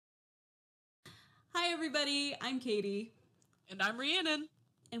Hi, everybody. I'm Katie. And I'm Rhiannon.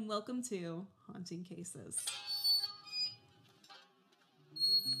 And welcome to Haunting Cases.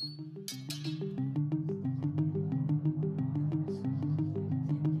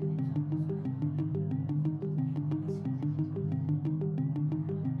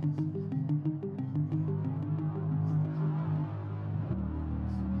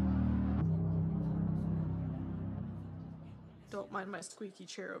 Don't mind my squeaky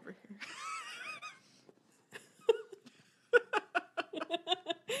chair over here.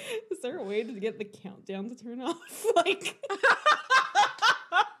 Is there a way to get the countdown to turn off? I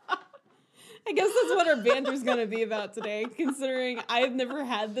guess that's what our banter's gonna be about today, considering I've never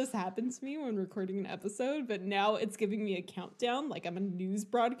had this happen to me when recording an episode, but now it's giving me a countdown like I'm a news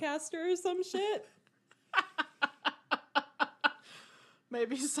broadcaster or some shit.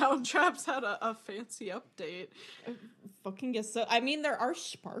 Maybe Soundtraps had a fancy update. I fucking guess so. I mean, there are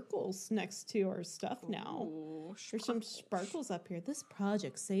sparkles next to our stuff now. Ooh, There's some sparkles up here. This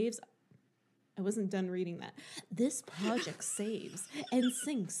project saves... I wasn't done reading that. This project saves and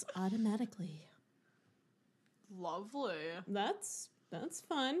syncs automatically. Lovely. That's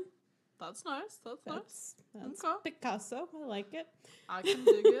fun. That's nice. That's nice. That's Okay. Picasso. I like it. I can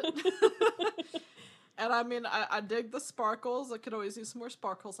dig it. And I mean, I dig the sparkles. I could always use some more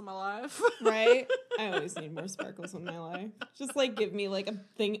sparkles in my life. Right? I always need more sparkles in my life. Just like give me like a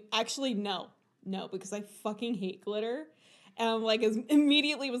thing. Actually, no, because I fucking hate glitter. And I'm like,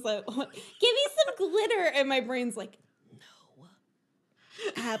 immediately was like, give me some glitter. And my brain's like, no,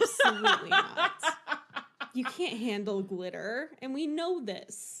 absolutely not. You can't handle glitter. And we know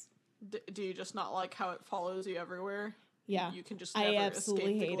this. Do you just not like how it follows you everywhere? Yeah. You can just never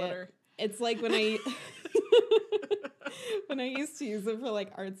absolutely escape the hate glitter. it. It's like when I when I used to use it for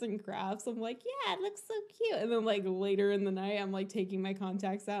like arts and crafts, I'm like, yeah, it looks so cute. And then like later in the night, I'm like taking my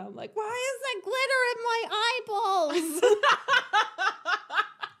contacts out. I'm like, why is that glitter in my eyeballs?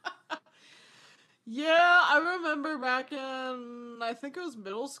 Yeah, I remember back in, I think it was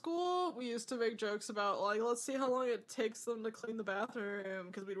middle school, we used to make jokes about, like, let's see how long it takes them to clean the bathroom,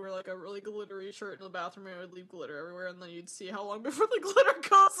 because we'd wear, like, a really glittery shirt in the bathroom and it would leave glitter everywhere, and then you'd see how long before the glitter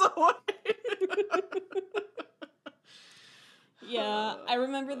goes away. Yeah, I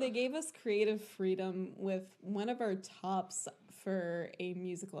remember they gave us creative freedom with one of our tops for a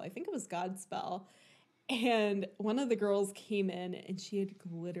musical. I think it was Godspell. And one of the girls came in and she had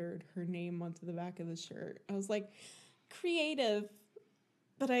glittered her name onto the back of the shirt. I was like, creative,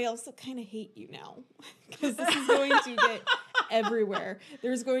 but I also kind of hate you now because this is going to get everywhere.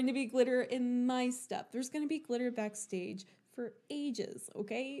 There's going to be glitter in my stuff. There's going to be glitter backstage for ages,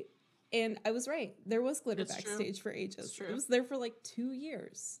 okay? And I was right. There was glitter backstage for ages. It was there for like 2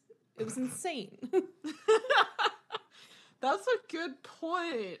 years. It was insane. That's a good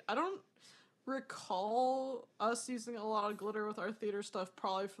point. I don't recall us using a lot of glitter with our theater stuff,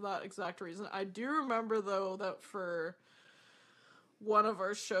 probably for that exact reason. I do remember though that for one of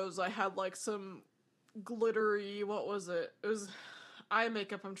our shows I had like some glittery, what was it? It was eye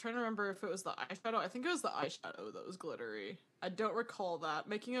makeup. I'm trying to remember if it was the eyeshadow. I think it was the eyeshadow that was glittery. I don't recall that.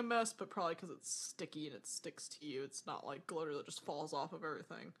 Making a mess, but probably because it's sticky and it sticks to you. It's not like glitter that just falls off of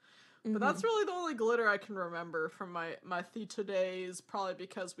everything. But that's really the only glitter I can remember from my theater days, probably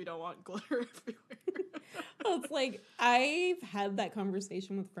because we don't want glitter everywhere. Well, it's like, I've had that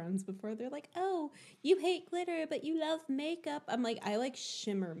conversation with friends before. They're like, oh, you hate glitter, but you love makeup. I'm like, I like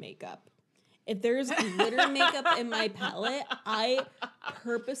shimmer makeup. If there's glitter makeup in my palette, I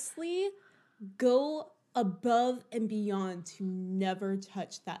purposely go above and beyond to never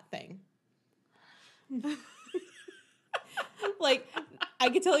touch that thing. Like, I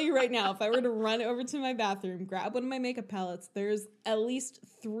could tell you right now, if I were to run over to my bathroom, grab one of my makeup palettes, there's at least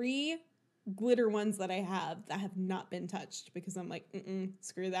 3 glitter ones that I have not been touched because I'm like,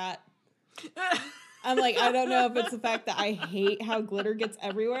 screw that. I'm like, I don't know if it's the fact that I hate how glitter gets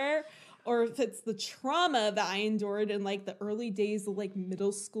everywhere or if it's the trauma that I endured in like the early days of like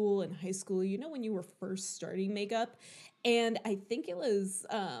middle school and high school, you know, when you were first starting makeup. And I think it was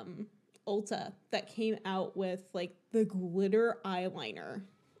Ulta that came out with like the glitter eyeliner.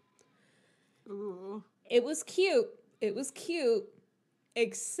 Ooh. It was cute.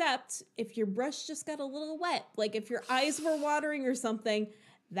 Except if your brush just got a little wet. Like if your eyes were watering or something,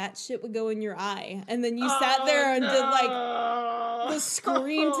 that shit would go in your eye. And then you sat there and did like the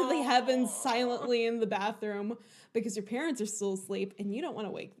scream to the heavens silently in the bathroom because your parents are still asleep and you don't want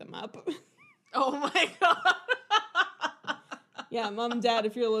to wake them up. Oh my god. Yeah, mom and dad,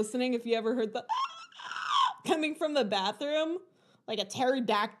 if you're listening, if you ever heard the coming from the bathroom, like a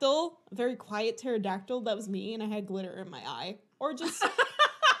pterodactyl, a very quiet pterodactyl, that was me, and I had glitter in my eye. Or just,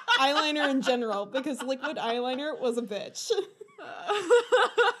 eyeliner in general, because liquid eyeliner was a bitch.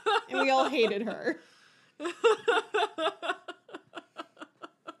 And we all hated her.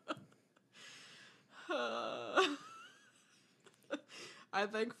 I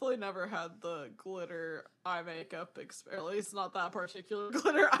thankfully never had the glitter eye makeup experience. At least not that particular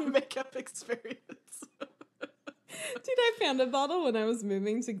glitter eye makeup experience. Dude, I found a bottle when I was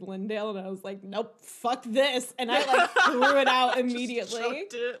moving to Glendale, and I was like, nope, fuck this. And I, like, threw it out immediately.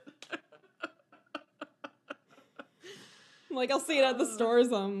 Just chucked it. Like, I'll see it at the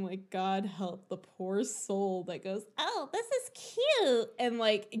stores. I'm like, God help the poor soul that goes, oh, this is cute. And,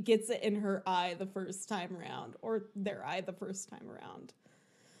 like, gets it in her eye the first time around. Or their eye the first time around.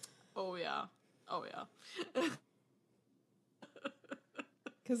 Oh, yeah. Oh, yeah.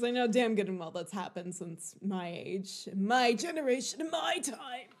 Because I know damn good and well that's happened since my age, my generation, my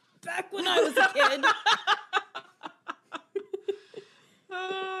time. Back when I was a kid.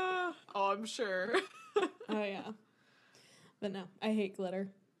 Oh, I'm sure. Oh, yeah. But no, I hate glitter.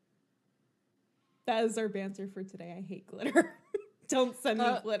 That is our banter for today. I hate glitter. Don't send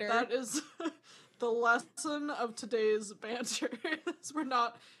me glitter. That is the lesson of today's banter. We're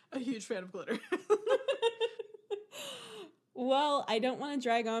not a huge fan of glitter. Well, I don't want to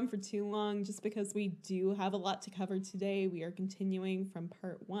drag on for too long just because we do have a lot to cover today. We are continuing from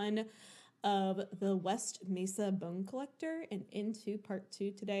part 1 of the West Mesa Bone Collector and into part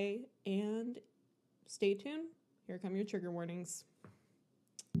 2 today. And stay tuned. Here come your trigger warnings.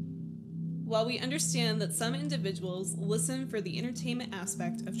 While we understand that some individuals listen for the entertainment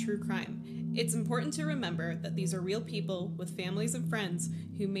aspect of true crime, it's important to remember that these are real people with families and friends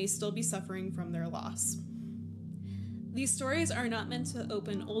who may still be suffering from their loss. These stories are not meant to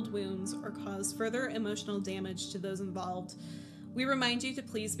open old wounds or cause further emotional damage to those involved. We remind you to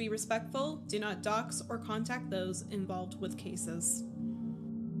please be respectful, do not dox or contact those involved with cases.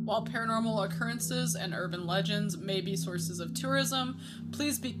 While paranormal occurrences and urban legends may be sources of tourism,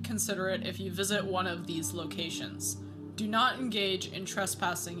 please be considerate if you visit one of these locations. Do not engage in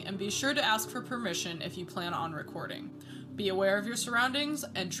trespassing and be sure to ask for permission if you plan on recording. Be aware of your surroundings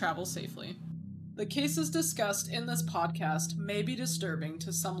and travel safely. The cases discussed in this podcast may be disturbing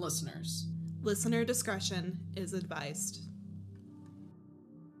to some listeners. Listener discretion is advised.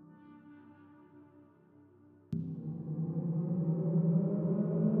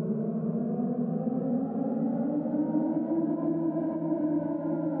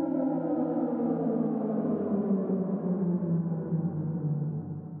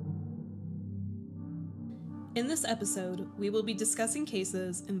 In this episode, we will be discussing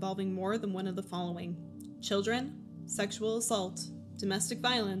cases involving more than one of the following: children, sexual assault, domestic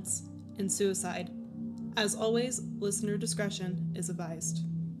violence, and suicide. As always, listener discretion is advised.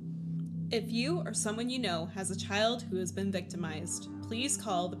 If you or someone you know has a child who has been victimized, please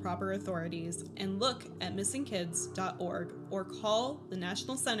call the proper authorities and look at missingkids.org or call the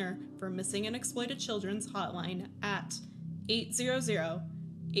National Center for Missing and Exploited Children's hotline at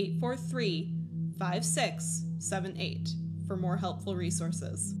 800-843-5678 for more helpful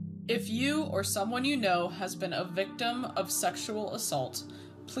resources. If you or someone you know has been a victim of sexual assault,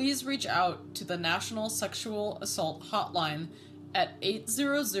 please reach out to the National Sexual Assault Hotline at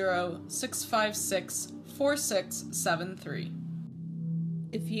 800-656-4673.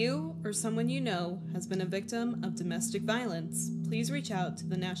 If you or someone you know has been a victim of domestic violence, please reach out to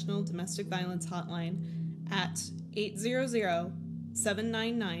the National Domestic Violence Hotline at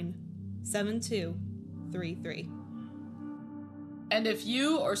 800-799-7233. And if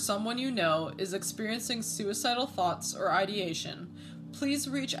you or someone you know is experiencing suicidal thoughts or ideation, please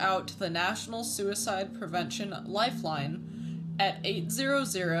reach out to the National Suicide Prevention Lifeline at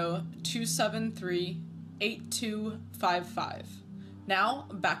 800-273-8255. Now,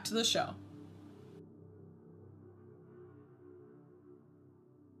 back to the show.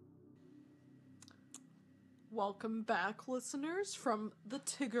 Welcome back, listeners, from the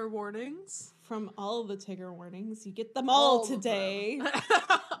Tigger warnings. From all the Tigger warnings, you get them all today.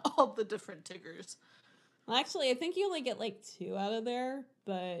 All the different Tiggers. Well, actually, I think you only get like 2 out of there,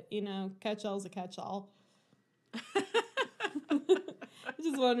 but, you know, catch-all's a catch-all. I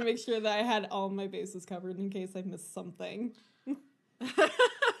just wanted to make sure that I had all my bases covered in case I missed something.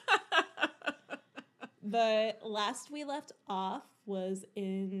 But last we left off was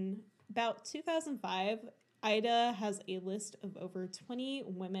in about 2005. Ida has a list of over 20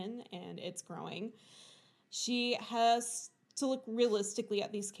 women, and it's growing. She has to look realistically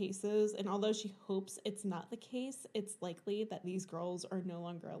at these cases, and although she hopes it's not the case, it's likely that these girls are no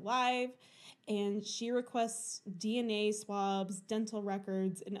longer alive, and she requests DNA swabs, dental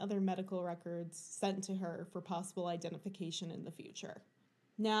records, and other medical records sent to her for possible identification in the future.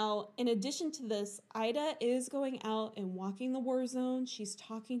 Now, in addition to this, Ida is going out and walking the war zone. She's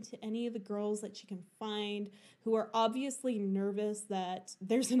talking to any of the girls that she can find who are obviously nervous that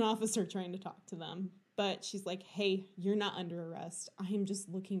there's an officer trying to talk to them. But she's like, hey, you're not under arrest. I am just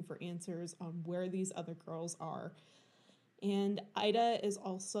looking for answers on where these other girls are. And Ida is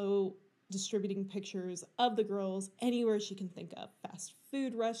also distributing pictures of the girls anywhere she can think of: fast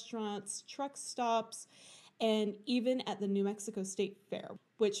food restaurants, truck stops, and even at the New Mexico State Fair,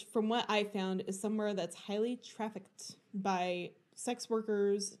 which, from what I found, is somewhere that's highly trafficked by sex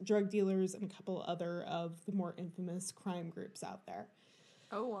workers, drug dealers, and a couple other of the more infamous crime groups out there.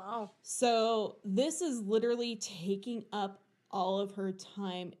 Oh, wow. So this is literally taking up all of her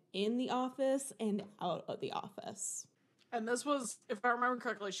time in the office and out of the office. And this was, if I remember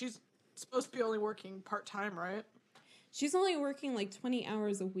correctly, she's supposed to be only working part-time, right? She's only working like 20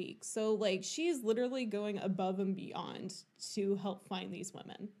 hours a week. So, like, she's literally going above and beyond to help find these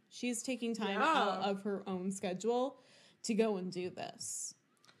women. She's taking time out of her own schedule to go and do this.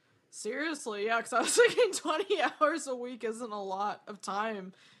 Seriously, yeah, because I was thinking 20 hours a week isn't a lot of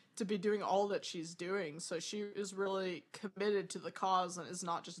time to be doing all that she's doing. So she is really committed to the cause and is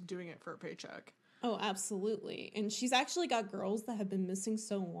not just doing it for a paycheck. Oh, absolutely. And she's actually got girls that have been missing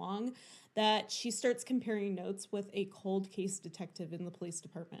so long that she starts comparing notes with a cold case detective in the police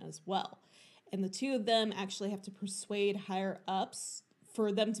department as well. And the two of them actually have to persuade higher ups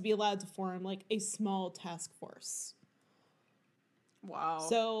for them to be allowed to form like a small task force. Wow.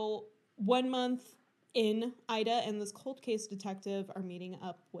 So 1 month in, Ida and this cold case detective are meeting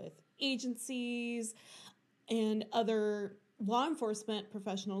up with agencies and other law enforcement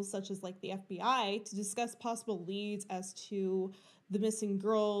professionals such as like the FBI to discuss possible leads as to the missing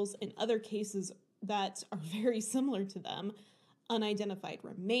girls and other cases that are very similar to them, unidentified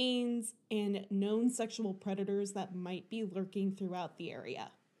remains, and known sexual predators that might be lurking throughout the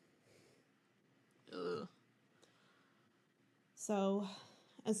area. Ugh. So,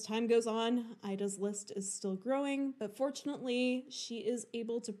 as time goes on, Ida's list is still growing, but fortunately, she is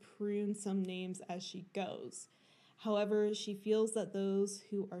able to prune some names as she goes. However, she feels that those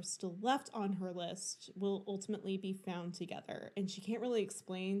who are still left on her list will ultimately be found together, and she can't really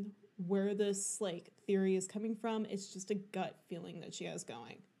explain where this like theory is coming from. It's just a gut feeling that she has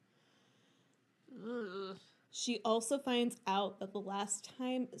going. Ugh. She also finds out that the last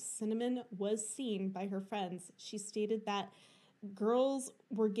time Cinnamon was seen by her friends, she stated that girls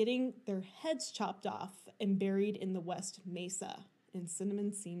were getting their heads chopped off and buried in the West Mesa, and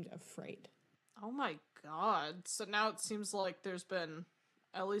Cinnamon seemed afraid. Oh my god. So now it seems like there's been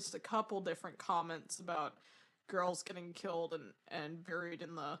at least a couple different comments about girls getting killed and buried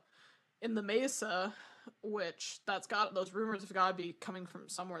in the Mesa, which those rumors have got to be coming from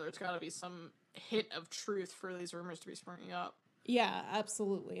somewhere. There's got to be some hint of truth for these rumors to be springing up. Yeah,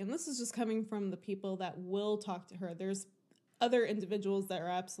 absolutely. And this is just coming from the people that will talk to her. There's other individuals that are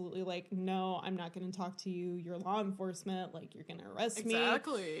absolutely like, no, I'm not going to talk to you. You're law enforcement. Like, you're going to arrest me.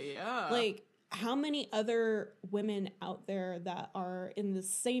 Exactly, yeah. Like, how many other women out there that are in the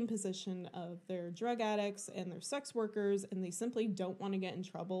same position of their drug addicts and their sex workers, and they simply don't want to get in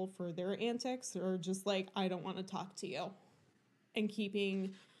trouble for their antics, or just like, I don't want to talk to you, and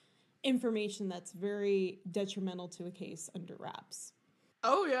keeping information that's very detrimental to a case under wraps.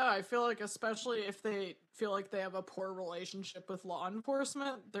 Oh yeah, I feel like especially if they feel like they have a poor relationship with law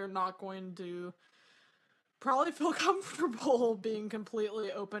enforcement, they're not going to probably feel comfortable being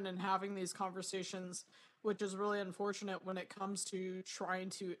completely open and having these conversations, which is really unfortunate when it comes to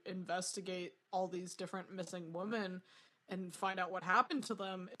trying to investigate all these different missing women and find out what happened to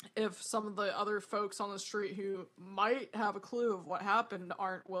them. If some of the other folks on the street who might have a clue of what happened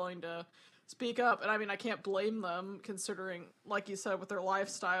aren't willing to speak up, and I mean, I can't blame them considering, like you said, with their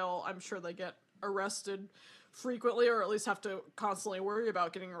lifestyle, I'm sure they get arrested frequently, or at least have to constantly worry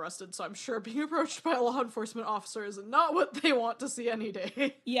about getting arrested, so I'm sure being approached by a law enforcement officer is not what they want to see any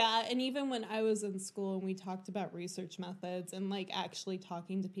day. Yeah, and even when I was in school and we talked about research methods and like actually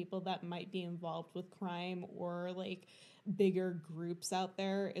talking to people that might be involved with crime or like bigger groups out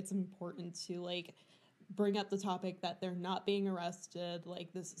there, it's important to like bring up the topic that they're not being arrested,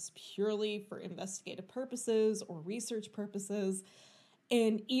 like this is purely for investigative purposes or research purposes.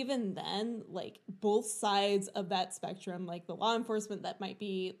 And even then, like both sides of that spectrum, like the law enforcement that might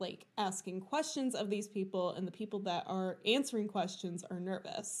be like asking questions of these people and the people that are answering questions are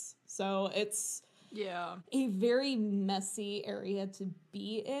nervous. So it's a very messy area to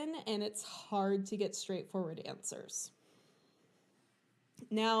be in, and it's hard to get straightforward answers.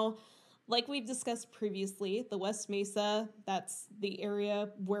 Now, like we've discussed previously, the West Mesa, that's the area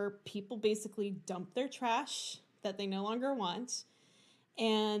where people basically dump their trash that they no longer want.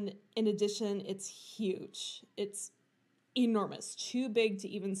 And in addition, it's huge. It's enormous, too big to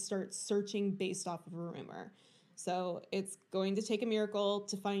even start searching based off of a rumor. So it's going to take a miracle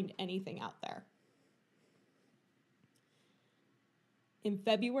to find anything out there. In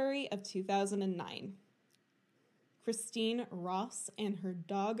February of 2009, Christine Ross and her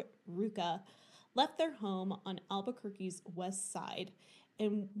dog Ruka left their home on Albuquerque's west side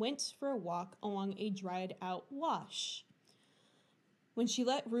and went for a walk along a dried out wash. When she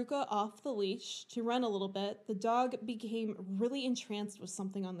let Ruka off the leash to run a little bit, the dog became really entranced with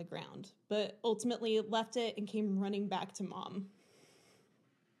something on the ground, but ultimately left it and came running back to mom.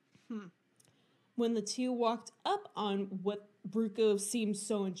 When the two walked up on what Ruka seemed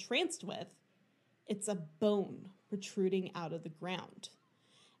so entranced with, it's a bone protruding out of the ground.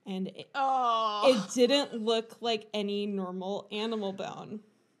 And it didn't look like any normal animal bone.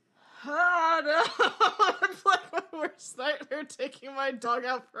 Oh no! It's like my worst nightmare taking my dog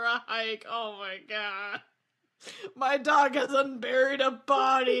out for a hike. Oh my god. My dog has unburied a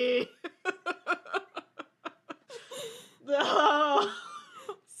body. No.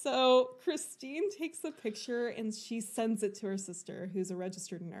 So Christine takes a picture and she sends it to her sister, who's a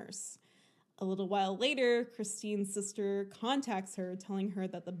registered nurse. A little while later, Christine's sister contacts her, telling her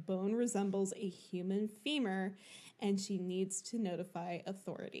that the bone resembles a human femur and she needs to notify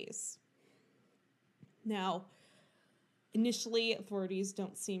authorities. Now, initially, authorities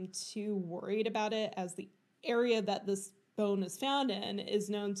don't seem too worried about it, as the area that this bone is found in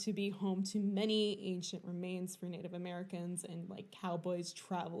is known to be home to many ancient remains for Native Americans and like cowboys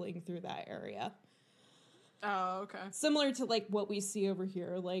traveling through that area. Oh, okay. Similar to like what we see over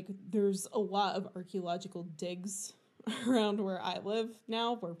here, like there's a lot of archaeological digs around where I live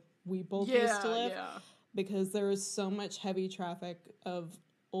now, where we both used to live, because there is so much heavy traffic of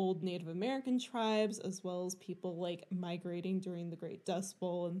old Native American tribes, as well as people like migrating during the Great Dust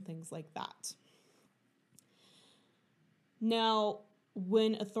Bowl and things like that. Now,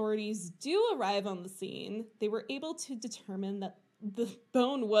 when authorities do arrive on the scene, they were able to determine that the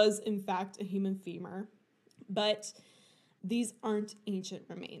bone was in fact a human femur, but these aren't ancient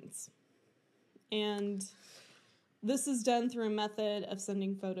remains. And this is done through a method of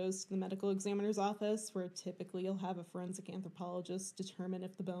sending photos to the medical examiner's office, where typically you'll have a forensic anthropologist determine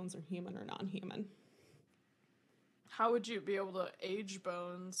if the bones are human or non-human. How would you be able to age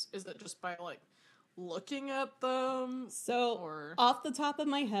bones? Is it just by, like, looking at them? So, off the top of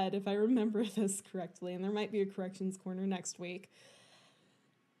my head, if I remember this correctly, and there might be a corrections corner next week,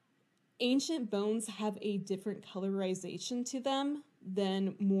 ancient bones have a different colorization to them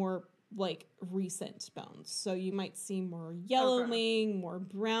than more like recent bones. So you might see more yellowing, more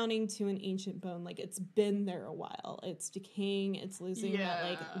browning to an ancient bone. Like it's been there a while. It's decaying. It's losing that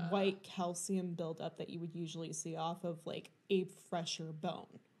like white calcium buildup that you would usually see off of like a fresher bone.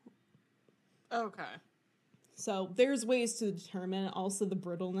 Okay. So there's ways to determine also the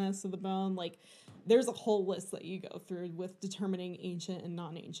brittleness of the bone. Like there's a whole list that you go through with determining ancient and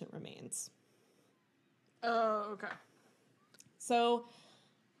non-ancient remains. Oh, okay. So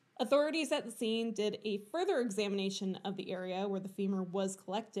authorities at the scene did a further examination of the area where the femur was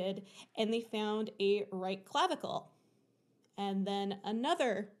collected, and they found a right clavicle, and then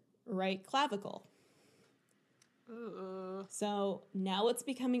another right clavicle. So now it's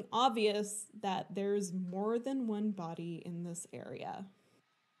becoming obvious that there's more than one body in this area.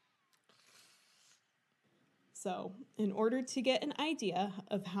 So in order to get an idea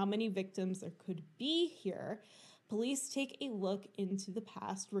of how many victims there could be here, police take a look into the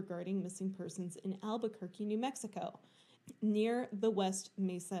past regarding missing persons in Albuquerque, New Mexico, near the West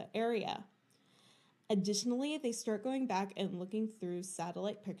Mesa area. Additionally, they start going back and looking through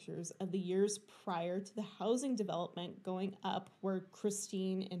satellite pictures of the years prior to the housing development going up where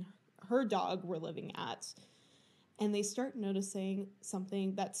Christine and her dog were living at. And they start noticing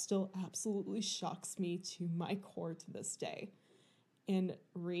something that still absolutely shocks me to my core to this day. And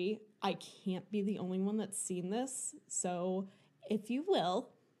I can't be the only one that's seen this. So if you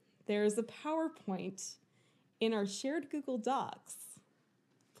will, there's a PowerPoint in our shared Google Docs.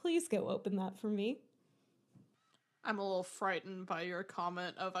 Please go open that for me. I'm a little frightened by your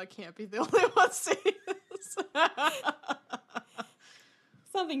comment of I can't be the only one seeing this.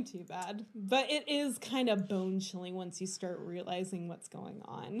 Something too bad. But it is kind of bone-chilling once you start realizing what's going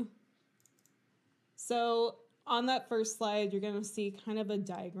on. So on that first slide, you're going to see kind of a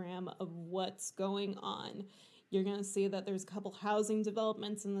diagram of what's going on. You're going to see that there's a couple housing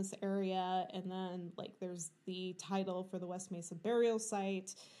developments in this area, and then like there's the title for the West Mesa burial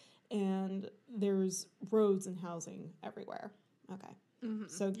site, and there's roads and housing everywhere. Okay. Mm-hmm.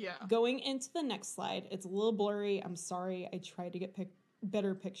 So going into the next slide, it's a little blurry. I'm sorry. I tried to get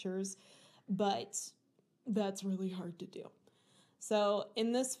better pictures, but that's really hard to do. So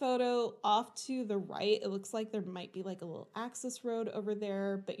in this photo, off to the right, it looks like there might be like a little access road over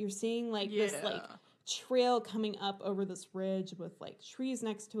there, but you're seeing like this like trail coming up over this ridge with like trees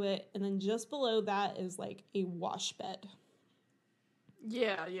next to it, and then just below that is like a wash bed.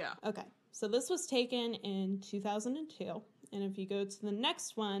 Yeah. Okay, so this was taken in 2002, and if you go to the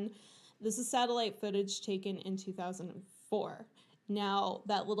next one, this is satellite footage taken in 2004. Now,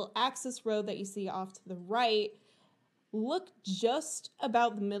 that little access road that you see off to the right, look just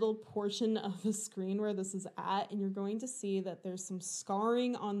about the middle portion of the screen where this is at, and you're going to see that there's some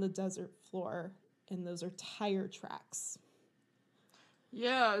scarring on the desert floor, and those are tire tracks.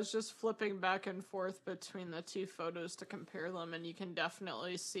 Yeah, I was just flipping back and forth between the two photos to compare them, and you can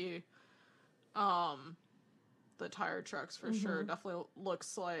definitely see the tire tracks for sure. Definitely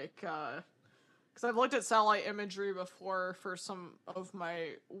looks like, because I've looked at satellite imagery before for some of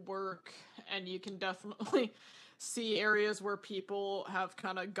my work, and you can definitely see areas where people have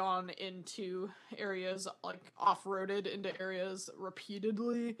kind of gone into areas, like off-roaded into areas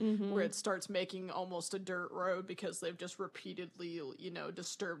repeatedly, where it starts making almost a dirt road because they've just repeatedly,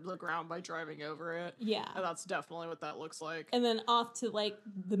 disturbed the ground by driving over it. Yeah. And that's definitely what that looks like. And then off to like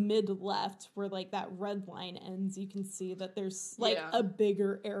the mid left where like that red line ends, you can see that there's like a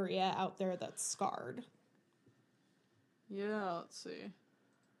bigger area out there that's scarred. Yeah, let's see.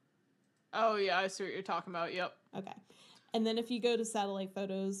 Oh, yeah, I see what you're talking about. Yep. Okay. And then if you go to satellite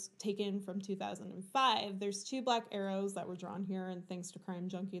photos taken from 2005, there's 2 black arrows that were drawn here, and thanks to Crime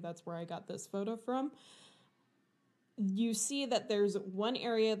Junkie, that's where I got this photo from. You see that there's one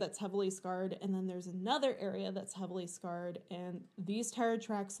area that's heavily scarred, and then there's another area that's heavily scarred, and these tire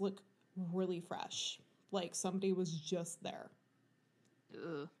tracks look really fresh, like somebody was just there.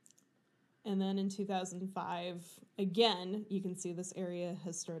 Ugh. And then in 2005, again, you can see this area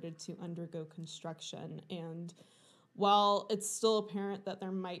has started to undergo construction. And while it's still apparent that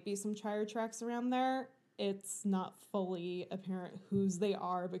there might be some tire tracks around there, it's not fully apparent whose they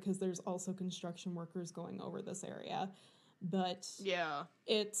are because there's also construction workers going over this area. But yeah,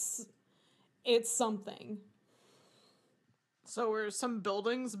 it's something. So were some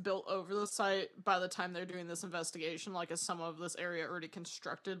buildings built over the site by the time they're doing this investigation? Like, is some of this area already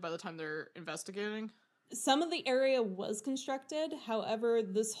constructed by the time they're investigating? Some of the area was constructed. However,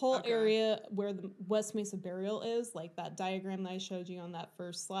 this whole area where the West Mesa burial is, like that diagram that I showed you on that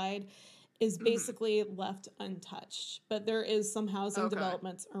first slide, is basically left untouched. But there is some housing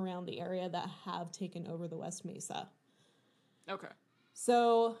developments around the area that have taken over the West Mesa. Okay.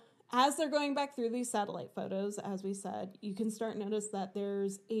 So as they're going back through these satellite photos, as we said, you can start notice that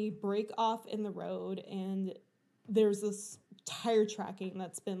there's a break off in the road, and there's this tire tracking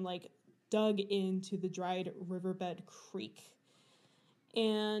that's been like dug into the dried riverbed creek.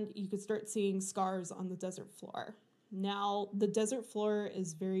 And you could start seeing scars on the desert floor. Now, the desert floor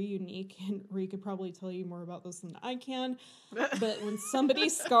is very unique, and Ree could probably tell you more about this than I can. But when somebody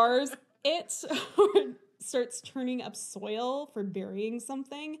scars it or starts turning up soil for burying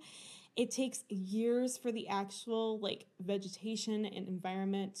something, it takes years for the actual like vegetation and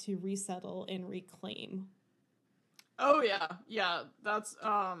environment to resettle and reclaim. Oh yeah, that's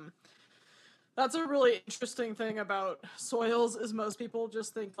a really interesting thing about soils is most people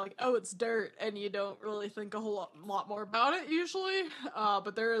just think like, oh, it's dirt, and you don't really think a whole lot more about it usually.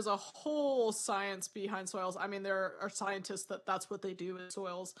 But there is a whole science behind soils. I mean, there are scientists that's what they do with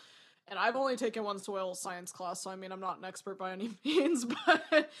soils. And I've only taken one soil science class, so I mean, I'm not an expert by any means,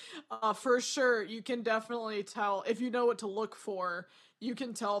 but for sure, you can definitely tell, if you know what to look for, you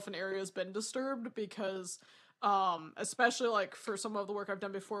can tell if an area has been disturbed because, especially like for some of the work I've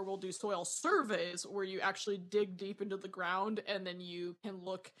done before, we'll do soil surveys where you actually dig deep into the ground and then you can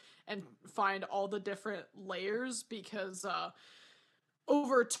look and find all the different layers because,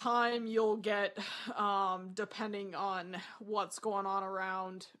 over time, you'll get, depending on what's going on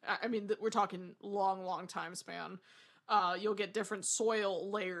around, I mean, we're talking long time span, you'll get different soil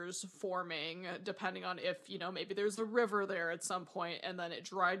layers forming, depending on if, maybe there's a river there at some point, and then it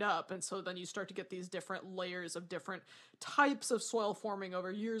dried up, and so then you start to get these different layers of different types of soil forming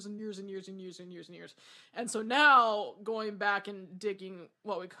over years and years and years and years and years and years. And so now, going back and digging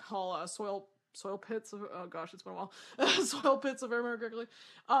what we call soil pits of, oh gosh, it's been a while, soil pits, if I remember correctly,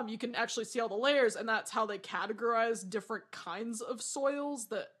 you can actually see all the layers, and that's how they categorize different kinds of soils,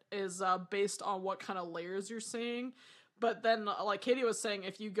 that is based on what kind of layers you're seeing. But then, like Katie was saying,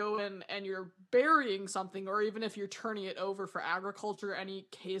 if you go in and you're burying something, or even if you're turning it over for agriculture, any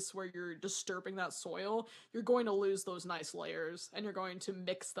case where you're disturbing that soil, you're going to lose those nice layers, and you're going to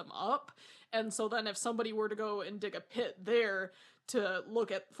mix them up. And so then if somebody were to go and dig a pit there, to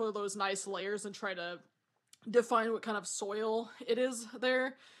look at for those nice layers and try to define what kind of soil it is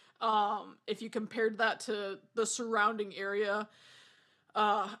there. If you compared that to the surrounding area,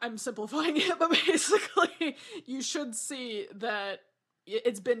 I'm simplifying it, but basically, you should see that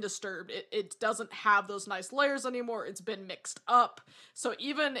it's been disturbed. It doesn't have those nice layers anymore. It's been mixed up. So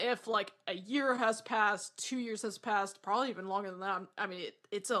even if like a year has passed, 2 years has passed, probably even longer than that. I mean,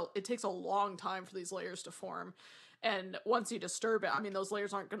 it takes a long time for these layers to form. And once you disturb it, I mean, those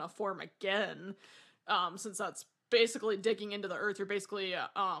layers aren't going to form again, since that's basically digging into the earth. You're basically,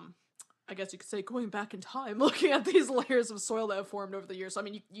 I guess you could say, going back in time, looking at these layers of soil that have formed over the years. So, I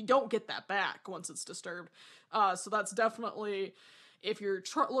mean, you don't get that back once it's disturbed. So that's definitely, if you're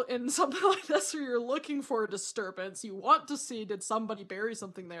in something like this, or you're looking for a disturbance, you want to see, did somebody bury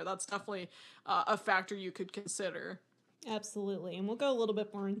something there? That's definitely a factor you could consider. Absolutely. And we'll go a little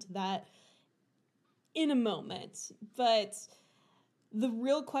bit more into that in a moment. But the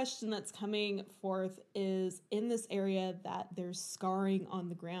real question that's coming forth is, in this area that there's scarring on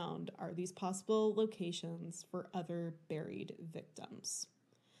the ground, are these possible locations for other buried victims?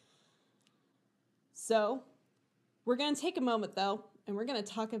 So we're going to take a moment, though, and we're going to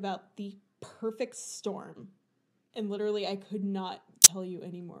talk about the perfect storm. And literally, I could not tell you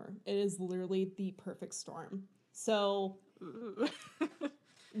anymore. It is literally the perfect storm. So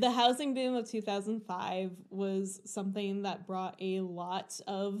the housing boom of 2005 was something that brought a lot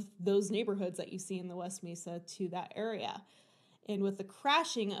of those neighborhoods that you see in the West Mesa to that area. And with the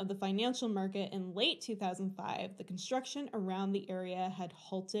crashing of the financial market in late 2005, the construction around the area had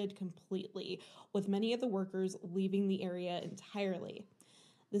halted completely, with many of the workers leaving the area entirely.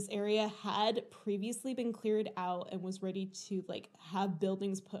 This area had previously been cleared out and was ready to have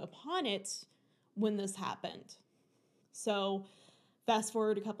buildings put upon it when this happened. So fast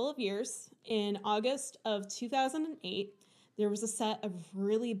forward a couple of years, in August of 2008, there was a set of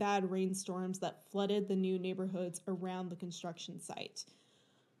really bad rainstorms that flooded the new neighborhoods around the construction site.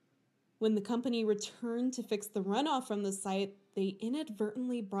 When the company returned to fix the runoff from the site, they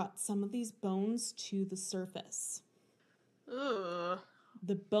inadvertently brought some of these bones to the surface. Ugh.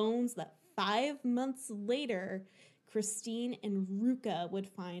 The bones that 5 months later, Christine and Ruka would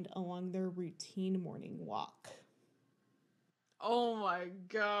find along their routine morning walk. Oh my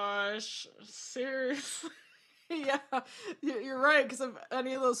gosh. Seriously. Yeah, you're right, because if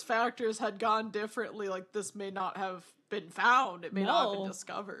any of those factors had gone differently, this may not have been found. It may not have been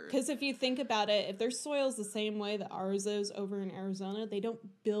discovered. Because if you think about it, if their soil's the same way that ours is over in Arizona, they don't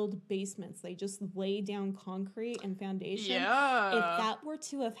build basements. They just lay down concrete and foundation. Yeah. If that were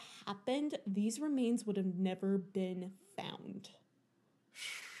to have happened, these remains would have never been found.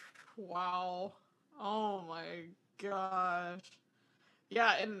 Wow. Oh my gosh.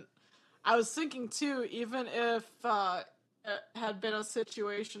 Yeah, and I was thinking too, even if it had been a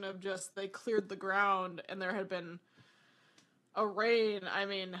situation of just they cleared the ground and there had been a rain, I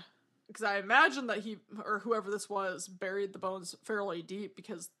mean, because I imagine that he, or whoever this was, buried the bones fairly deep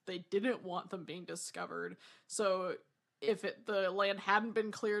because they didn't want them being discovered. So if the land hadn't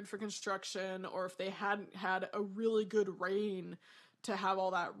been cleared for construction, or if they hadn't had a really good rain to have all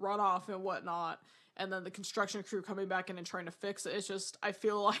that runoff and whatnot, and then the construction crew coming back in and trying to fix it, it's just, I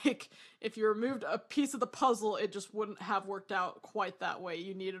feel like if you removed a piece of the puzzle, it just wouldn't have worked out quite that way.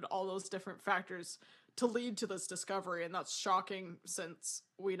 You needed all those different factors to lead to this discovery, and that's shocking since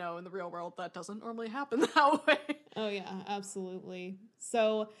we know in the real world that doesn't normally happen that way. Oh yeah, absolutely.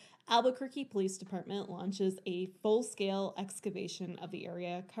 So Albuquerque Police Department launches a full-scale excavation of the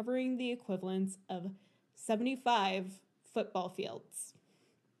area, covering the equivalent of 75 football fields.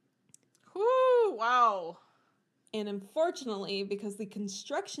 Whoo, wow. And unfortunately, because the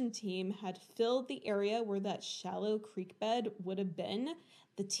construction team had filled the area where that shallow creek bed would have been,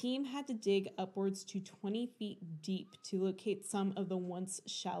 the team had to dig upwards to 20 feet deep to locate some of the once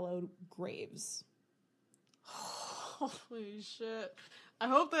shallow graves. Holy shit. I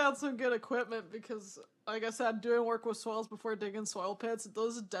hope they had some good equipment because, like I said, doing work with soils before digging soil pits,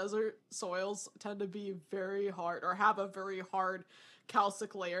 those desert soils tend to be very hard, or have a very hard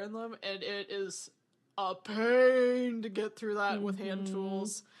calcic layer in them, and it is a pain to get through that with hand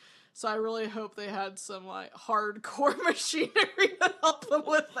tools. So I really hope they had some hardcore machinery to help them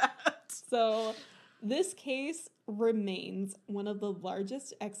with that. So this case remains one of the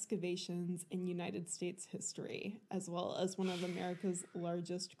largest excavations in United States history, as well as one of America's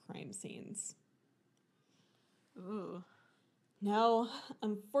largest crime scenes. Ooh. Now,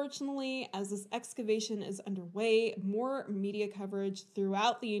 unfortunately, as this excavation is underway, more media coverage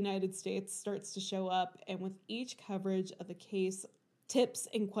throughout the United States starts to show up, and with each coverage of the case, Tips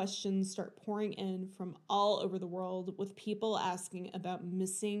and questions start pouring in from all over the world, with people asking about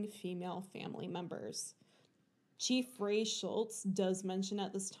missing female family members. Chief Ray Schultz does mention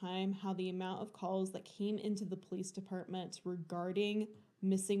at this time how the amount of calls that came into the police department regarding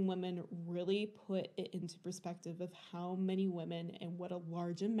missing women really put it into perspective of how many women and what a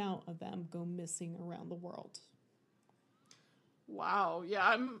large amount of them go missing around the world. Wow. Yeah,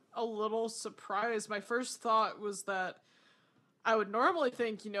 I'm a little surprised. My first thought was that I would normally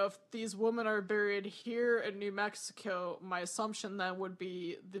think, if these women are buried here in New Mexico, my assumption then would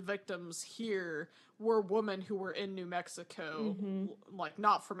be the victims here were women who were in New Mexico, like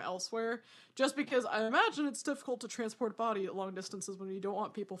not from elsewhere. Just because I imagine it's difficult to transport a body at long distances when you don't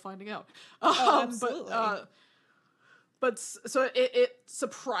want people finding out. Absolutely. But so it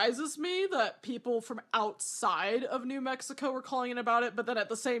surprises me that people from outside of New Mexico were calling in about it, but then at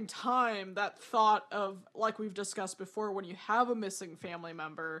the same time, that thought of, like we've discussed before, when you have a missing family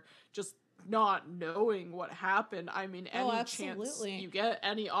member, just not knowing what happened, I mean, any chance you get,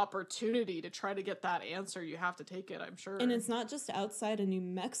 any opportunity to try to get that answer, you have to take it, I'm sure. And it's not just outside of New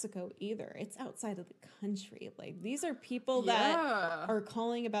Mexico either. It's outside of the country. Like, these are people that are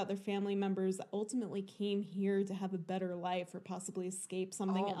calling about their family members that ultimately came here to have a better life or possibly escape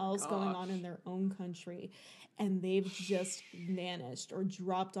something else going on in their own country. And they've just vanished or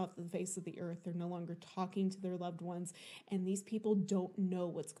dropped off the face of the earth. They're no longer talking to their loved ones. And these people don't know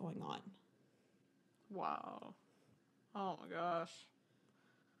what's going on. Wow. Oh my gosh.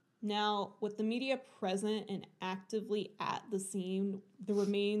 Now, with the media present and actively at the scene, the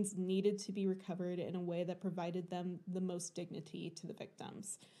remains needed to be recovered in a way that provided them the most dignity to the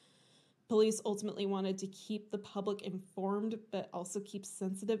victims. Police ultimately wanted to keep the public informed, but also keep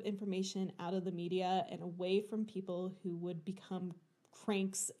sensitive information out of the media and away from people who would become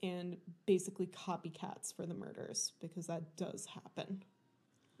cranks and basically copycats for the murders, because that does happen.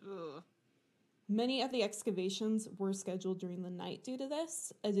 Ugh. Many of the excavations were scheduled during the night due to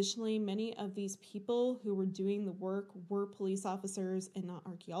this. Additionally, many of these people who were doing the work were police officers and not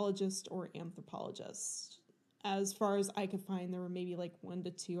archaeologists or anthropologists. As far as I could find, there were maybe like 1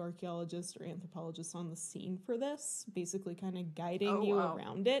 to 2 archaeologists or anthropologists on the scene for this, basically kind of guiding you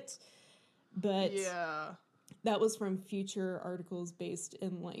around it. But that was from future articles based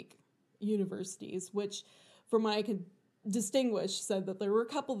in like universities, which from what I could distinguish said that there were a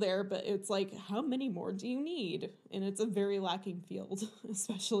couple there, but it's like, how many more do you need? And it's a very lacking field,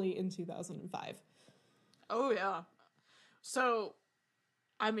 especially in 2005. Oh yeah. So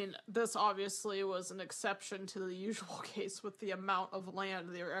I mean, this obviously was an exception to the usual case with the amount of land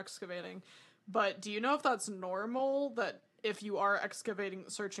they were excavating, but do you know if that's normal, that if you are excavating,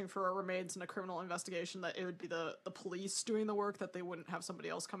 searching for remains in a criminal investigation, that it would be the police doing the work, that they wouldn't have somebody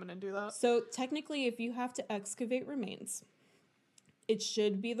else come in and do that? So technically, if you have to excavate remains, it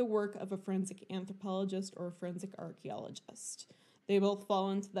should be the work of a forensic anthropologist or a forensic archaeologist. They both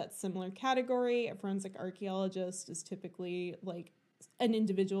fall into that similar category. A forensic archaeologist is typically like an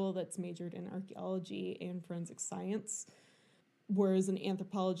individual that's majored in archaeology and forensic science, whereas an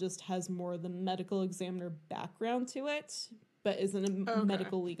anthropologist has more of the medical examiner background to it, but isn't a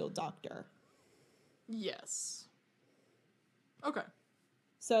medical legal doctor. Yes. Okay.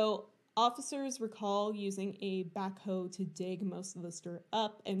 So officers recall using a backhoe to dig most of this dirt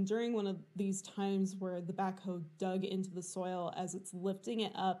up, and during one of these times where the backhoe dug into the soil, as it's lifting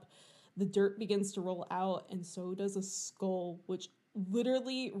it up, the dirt begins to roll out, and so does a skull, which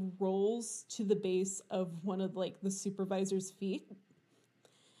literally rolls to the base of one of like the supervisor's feet.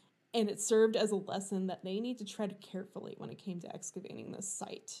 And it served as a lesson that they need to tread carefully when it came to excavating this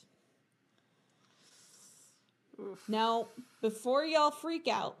site. Oof. Now, before y'all freak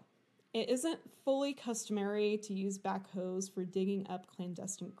out, it isn't fully customary to use backhoes for digging up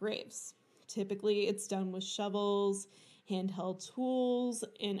clandestine graves. Typically, it's done with shovels, handheld tools,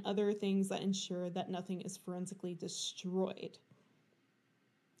 and other things that ensure that nothing is forensically destroyed.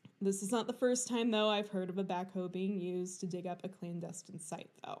 This is not the first time, though, I've heard of a backhoe being used to dig up a clandestine site,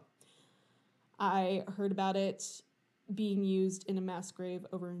 though. I heard about it being used in a mass grave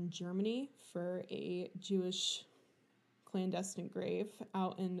over in Germany for a Jewish clandestine grave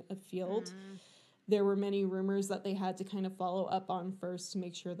out in a field. There were many rumors that they had to kind of follow up on first to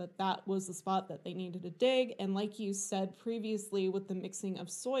make sure that that was the spot that they needed to dig. And like you said previously, with the mixing of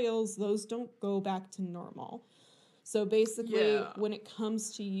soils, those don't go back to normal. So basically, when it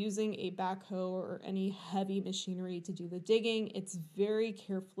comes to using a backhoe or any heavy machinery to do the digging, it's very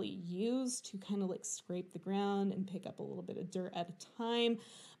carefully used to kind of like scrape the ground and pick up a little bit of dirt at a time,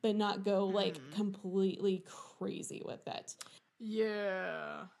 but not go like completely crazy with it.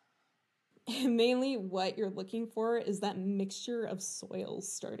 Yeah. Mainly what you're looking for is that mixture of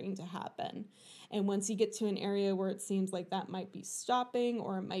soils starting to happen. And once you get to an area where it seems like that might be stopping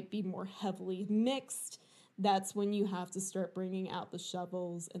or it might be more heavily mixed, that's when you have to start bringing out the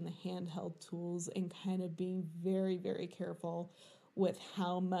shovels and the handheld tools and kind of being very, very careful with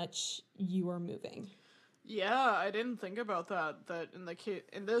how much you are moving. Yeah, I didn't think about that. That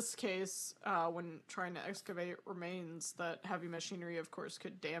in this case, when trying to excavate remains, that heavy machinery, of course,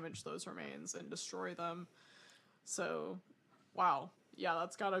 could damage those remains and destroy them. So, wow, yeah,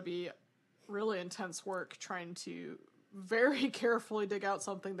 that's got to be really intense work trying to very carefully dig out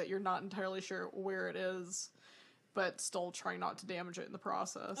something that you're not entirely sure where it is, but still trying not to damage it in the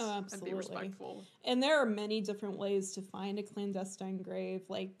process. Oh, And be absolutely. respectful. And there are many different ways to find a clandestine grave.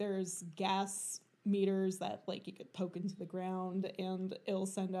 Like there's gas meters that like you could poke into the ground and it'll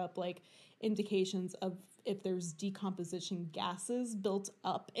send up like indications of if there's decomposition gases built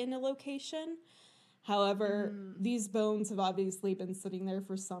up in a location. However, these bones have obviously been sitting there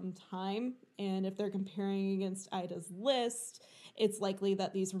for some time, and if they're comparing against Ida's list, it's likely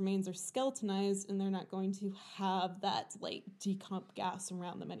that these remains are skeletonized and they're not going to have that like decomp gas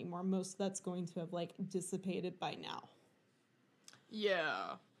around them anymore. Most of that's going to have like dissipated by now.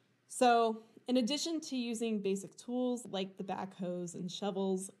 Yeah. So, in addition to using basic tools like the backhoes and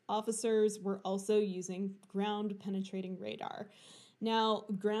shovels, officers were also using ground penetrating radar. Now,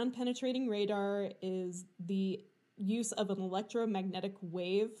 ground penetrating radar is the use of an electromagnetic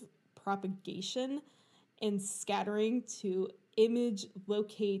wave propagation and scattering to image,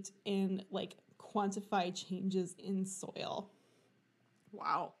 locate, and like quantify changes in soil.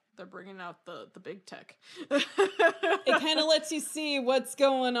 Wow. They're bringing out the big tech. It kind of lets you see what's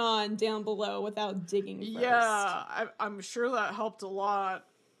going on down below without digging first. Yeah, I'm sure that helped a lot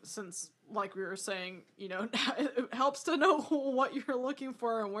since, like we were saying, it helps to know what you're looking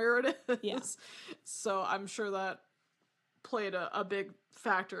for and where it is. Yeah. So I'm sure that played a big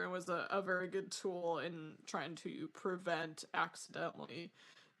factor and was a very good tool in trying to prevent accidentally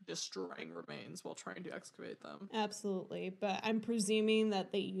destroying remains while trying to excavate them. Absolutely, but I'm presuming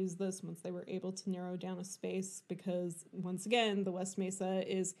that they used this once they were able to narrow down a space because, once again, the West Mesa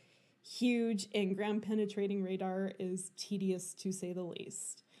is huge and ground penetrating radar is tedious to say the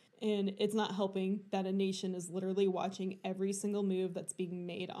least. And it's not helping that a nation is literally watching every single move that's being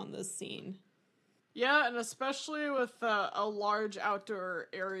made on this scene. Yeah, and especially with a large outdoor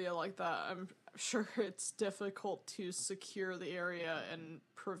area like that, I'm sure it's difficult to secure the area and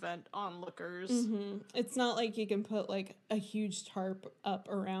prevent onlookers. Mm-hmm. It's not like you can put like a huge tarp up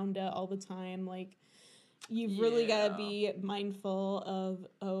around it all the time. Like you've really got to be mindful of,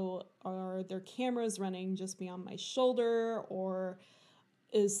 oh, are there cameras running just beyond my shoulder, or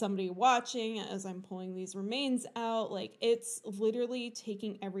is somebody watching as I'm pulling these remains out? Like it's literally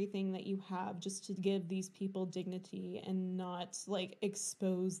taking everything that you have just to give these people dignity and not like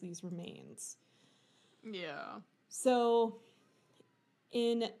expose these remains. Yeah. So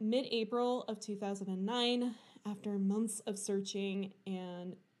in mid-April of 2009, after months of searching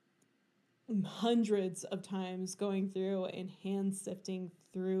and hundreds of times going through and hand sifting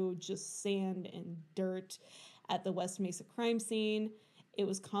through just sand and dirt at the West Mesa crime scene, it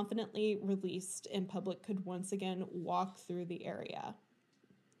was confidently released and public could once again walk through the area.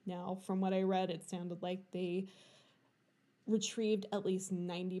 Now, from what I read, it sounded like they retrieved at least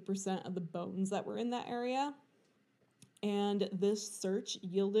 90% of the bones that were in that area. And this search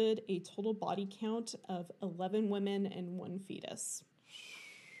yielded a total body count of 11 women and 1 fetus.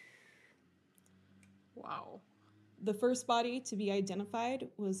 Wow. The first body to be identified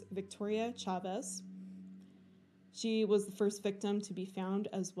was Victoria Chavez. She was the first victim to be found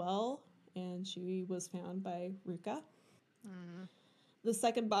as well, and she was found by Ruka. The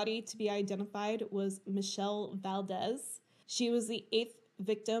second body to be identified was Michelle Valdez. She was the 8th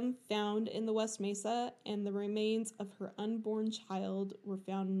victim found in the West Mesa, and the remains of her unborn child were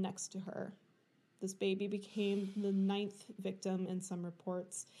found next to her. This baby became the 9th victim in some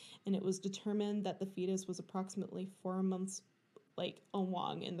reports, and it was determined that the fetus was approximately 4 months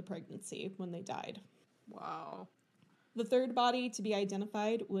along in the pregnancy when they died. Wow. The third body to be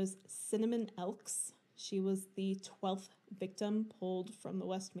identified was Cinnamon Elks. She was the 12th victim pulled from the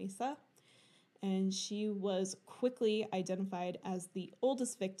West Mesa, and she was quickly identified as the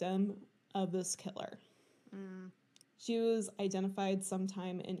oldest victim of this killer. She was identified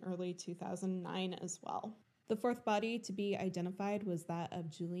sometime in early 2009 as well. The fourth body to be identified was that of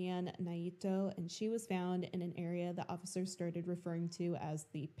Julianne Naito, and she was found in an area that officers started referring to as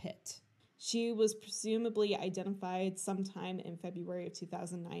the pit. She was presumably identified sometime in February of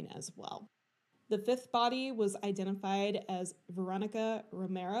 2009 as well. The fifth body was identified as Veronica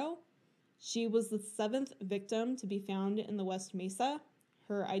Romero. She was the 7th victim to be found in the West Mesa.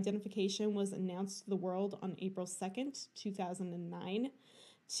 Her identification was announced to the world on April 2nd, 2009,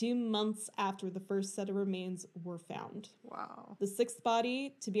 2 months after the first set of remains were found. Wow. The 6th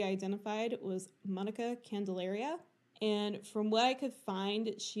body to be identified was Monica Candelaria, and from what I could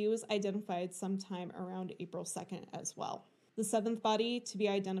find, she was identified sometime around April 2nd as well. The 7th body to be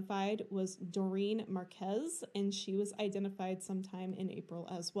identified was Doreen Marquez, and she was identified sometime in April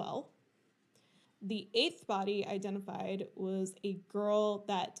as well. The 8th body identified was a girl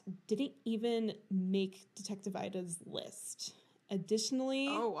that didn't even make Detective Ida's list. Additionally,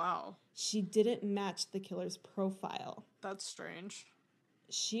 Oh, wow. she didn't match the killer's profile. That's strange.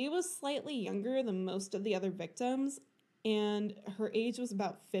 She was slightly younger than most of the other victims, and her age was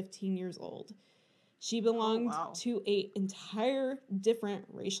about 15 years old. She belonged to an entire different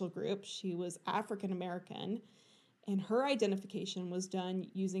racial group. She was African American, and her identification was done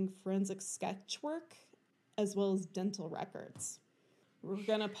using forensic sketch work as well as dental records. We're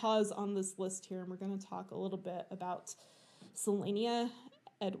going to pause on this list here, and we're going to talk a little bit about Selenia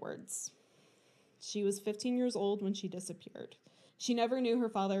Edwards. She was 15 years old when she disappeared. She never knew her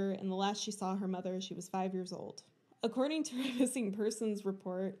father, and the last she saw her mother, she was 5 years old. According to her missing persons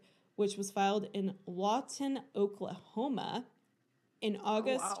report, which was filed in Lawton, Oklahoma, in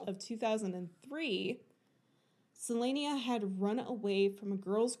August of 2003, Selenia had run away from a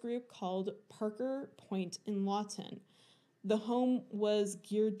girls' group called Parker Point in Lawton. The home was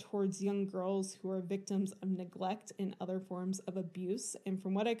geared towards young girls who are victims of neglect and other forms of abuse. And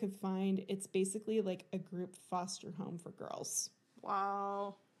from what I could find, it's basically like a group foster home for girls.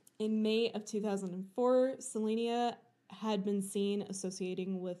 Wow. In May of 2004, Selenia had been seen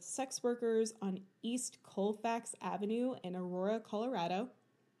associating with sex workers on East Colfax Avenue in Aurora, Colorado.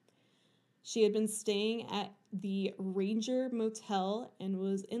 She had been staying at the Ranger Motel and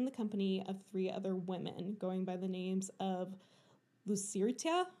was in the company of 3 other women going by the names of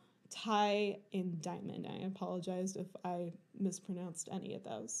Lucirtia, Ty, and Diamond. I apologize if I mispronounced any of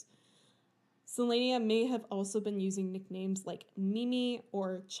those. Selenia may have also been using nicknames like Mimi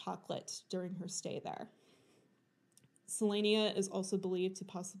or Chocolate during her stay there. Selenia is also believed to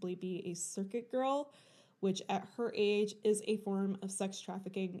possibly be a circuit girl, which at her age is a form of sex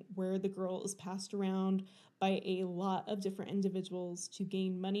trafficking where the girl is passed around by a lot of different individuals to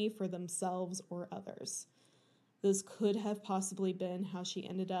gain money for themselves or others. This could have possibly been how she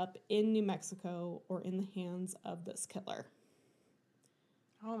ended up in New Mexico or in the hands of this killer.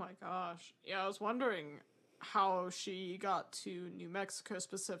 Oh my gosh. Yeah, I was wondering how she got to New Mexico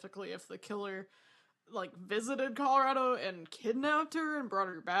specifically, if the killer visited Colorado and kidnapped her and brought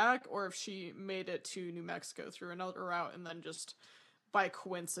her back, or if she made it to New Mexico through another route and then just by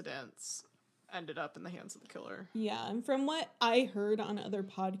coincidence ended up in the hands of the killer. Yeah, and from what I heard on other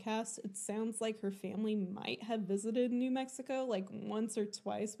podcasts, it sounds like her family might have visited New Mexico once or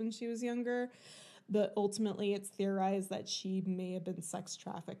twice when she was younger, but ultimately it's theorized that she may have been sex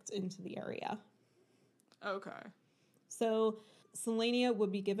trafficked into the area. Okay. So Selenia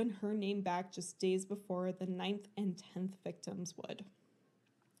would be given her name back just days before the 9th and 10th victims would.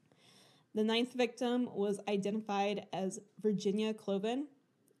 The 9th victim was identified as Virginia Cloven,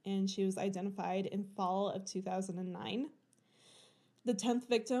 and she was identified in fall of 2009. The 10th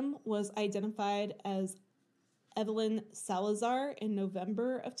victim was identified as Evelyn Salazar in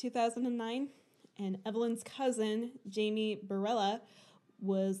November of 2009, and Evelyn's cousin, Jamie Barella,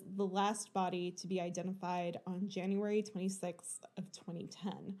 was the last body to be identified on January 26th of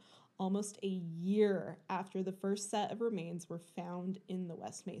 2010, almost a year after the first set of remains were found in the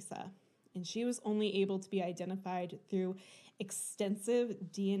West Mesa. And she was only able to be identified through extensive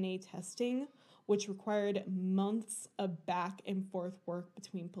DNA testing, which required months of back and forth work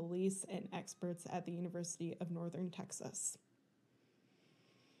between police and experts at the University of Northern Texas.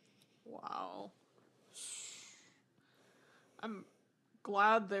 Wow. I'm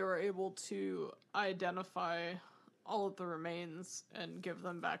glad they were able to identify all of the remains and give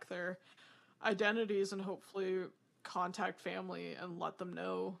them back their identities and hopefully contact family and let them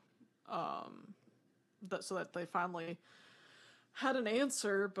know so that they finally had an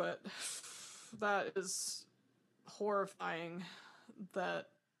answer. But that is horrifying that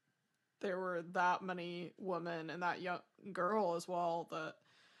there were that many women and that young girl as well that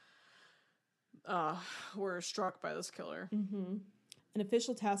were struck by this killer. Mm-hmm. An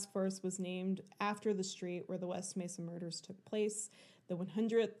official task force was named after the street where the West Mesa murders took place, the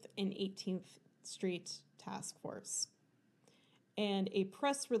 118th Street Task Force. And a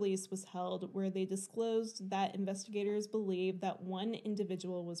press release was held where they disclosed that investigators believe that one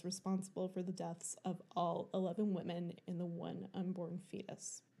individual was responsible for the deaths of all 11 women and the one unborn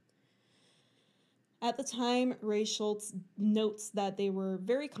fetus. At the time, Ray Schultz notes that they were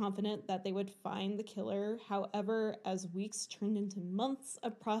very confident that they would find the killer. However, as weeks turned into months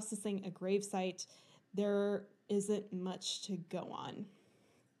of processing a gravesite, there isn't much to go on.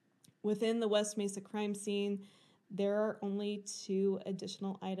 Within the West Mesa crime scene, there are only 2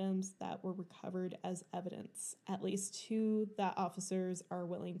 additional items that were recovered as evidence, at least 2 that officers are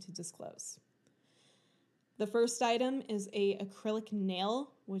willing to disclose. The first item is a acrylic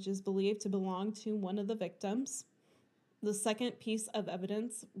nail, which is believed to belong to one of the victims. The second piece of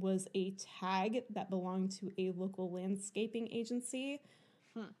evidence was a tag that belonged to a local landscaping agency.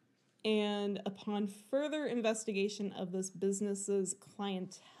 And upon further investigation of this business's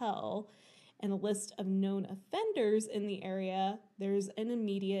clientele and a list of known offenders in the area, there's an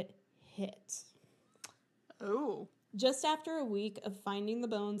immediate hit. Oh. Just after a week of finding the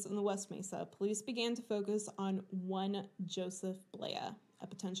bones in the West Mesa, police began to focus on one Joseph Blea, a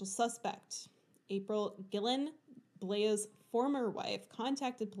potential suspect. April Gillen, Blea's former wife,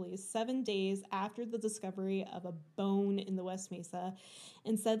 contacted police 7 days after the discovery of a bone in the West Mesa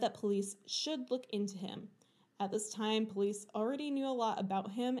and said that police should look into him. At this time, police already knew a lot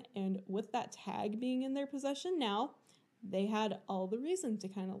about him, and with that tag being in their possession now, they had all the reason to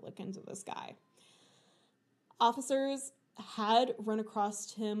kind of look into this guy. Officers had run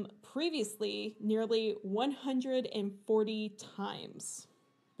across him previously nearly 140 times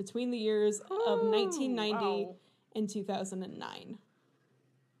between the years of 1990 and 2009.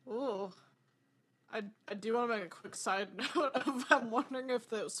 Oh. I do want to make a quick side note of I'm wondering if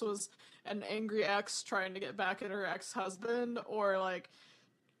this was an angry ex trying to get back at her ex-husband, or like,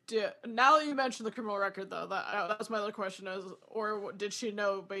 now that you mentioned the criminal record, though, that's my other question is, or did she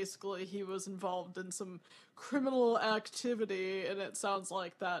know basically he was involved in some criminal activity, and it sounds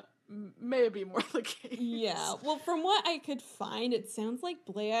like that may be more the case. Yeah, well, from what I could find, it sounds like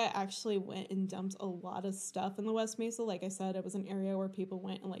Blea actually went and dumped a lot of stuff in the West Mesa. Like I said, it was an area where people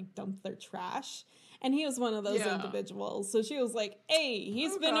went and like dumped their trash, and he was one of those individuals. So she was like, hey,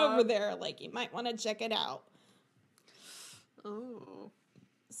 he's been over there, like you might want to check it out. Oh.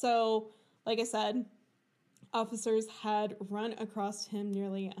 So, like I said, officers had run across him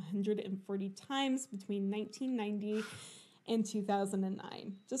nearly 140 times between 1990 and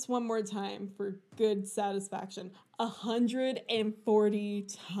 2009. Just one more time for good satisfaction. 140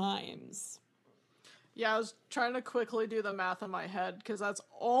 times. Yeah, I was trying to quickly do the math in my head, because that's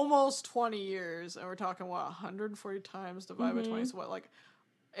almost 20 years, and we're talking, 140 times divided by 20, so what,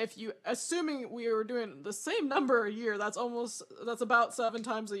 if you, assuming we were doing the same number a year, that's about 7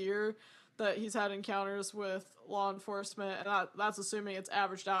 times a year that he's had encounters with law enforcement, and that's assuming it's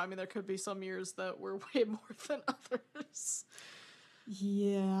averaged out. I mean, there could be some years that were way more than others.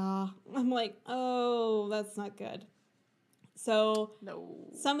 Yeah. I'm like, oh, that's not good. So,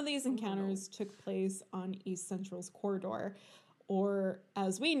 some of these encounters took place on East Central's corridor, or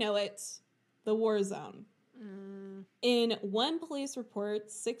as we know it, the war zone. In one police report,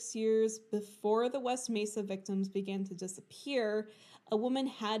 6 years before the West Mesa victims began to disappear, a woman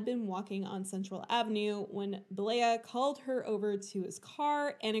had been walking on Central Avenue when Blea called her over to his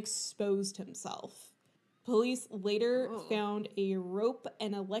car and exposed himself. Police later found a rope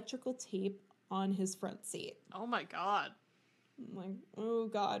and electrical tape on his front seat. Oh my god. I'm like, oh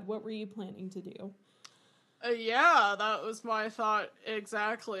god, what were you planning to do? Yeah, that was my thought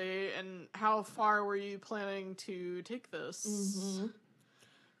exactly. And how far were you planning to take this?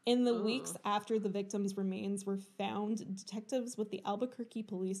 In the weeks after the victims' remains were found, detectives with the Albuquerque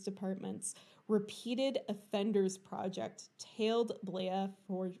Police Department's Repeated Offenders Project tailed Blea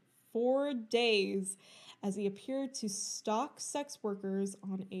for 4 days as he appeared to stalk sex workers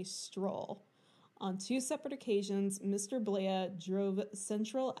on a stroll. On 2 separate occasions, Mr. Blea drove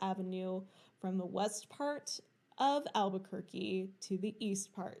Central Avenue from the west part of Albuquerque to the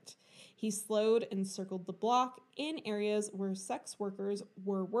east part. He slowed and circled the block in areas where sex workers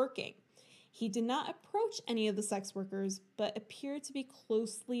were working. He did not approach any of the sex workers, but appeared to be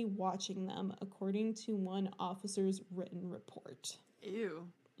closely watching them, according to one officer's written report. Ew.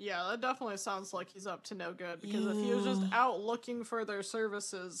 Yeah, that definitely sounds like he's up to no good, because if he was just out looking for their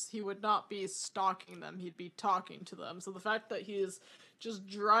services, he would not be stalking them, he'd be talking to them. So the fact that he is just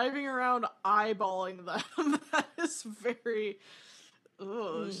driving around eyeballing them, that is very...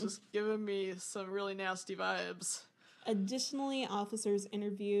 it's just giving me some really nasty vibes. Additionally, officers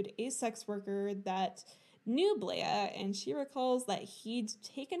interviewed a sex worker that knew Blea, and she recalls that he'd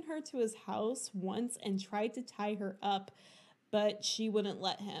taken her to his house once and tried to tie her up, but she wouldn't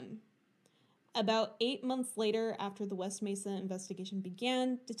let him. About 8 months later, after the West Mesa investigation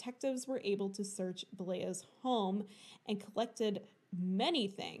began, detectives were able to search Blea's home and collected many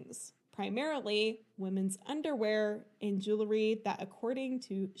things, primarily women's underwear and jewelry that, according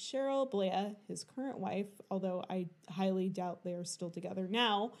to Cheryl Blea, his current wife, although I highly doubt they are still together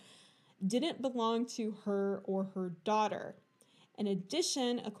now, didn't belong to her or her daughter. In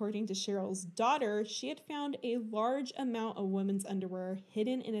addition, according to Cheryl's daughter, she had found a large amount of women's underwear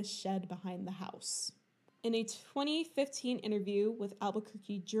hidden in a shed behind the house. In a 2015 interview with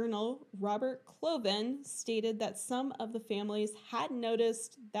Albuquerque Journal, Robert Cloven stated that some of the families had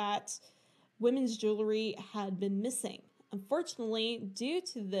noticed that women's jewelry had been missing. Unfortunately, due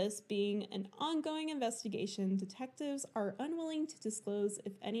to this being an ongoing investigation, detectives are unwilling to disclose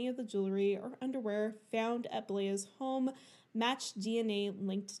if any of the jewelry or underwear found at Blea's home matched DNA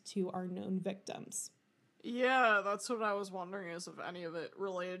linked to our known victims. Yeah, that's what I was wondering, is if any of it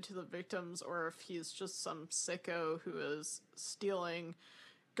related to the victims or if he's just some sicko who is stealing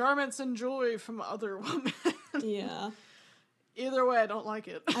garments and jewelry from other women. Yeah. Either way, I don't like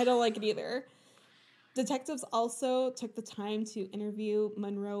it. I don't like it either. Detectives also took the time to interview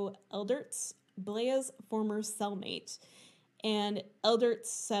Monroe Elderts, Blea's former cellmate. And Elderts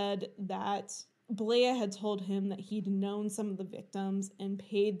said that Blea had told him that he'd known some of the victims and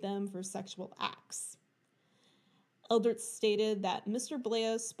paid them for sexual acts. Elderts stated that Mr.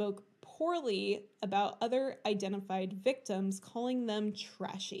 Blea spoke poorly about other identified victims, calling them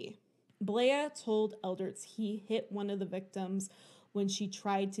trashy. Blea told Elderts he hit one of the victims when she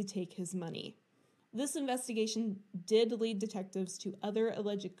tried to take his money. This investigation did lead detectives to other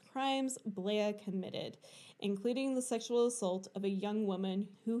alleged crimes Blea committed, including the sexual assault of a young woman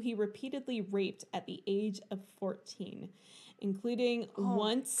who he repeatedly raped at the age of 14, including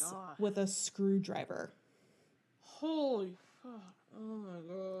once with a screwdriver. Holy fuck. Oh my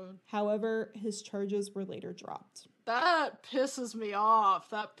god. However, his charges were later dropped. That pisses me off.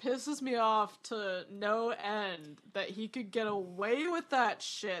 That pisses me off to no end that he could get away with that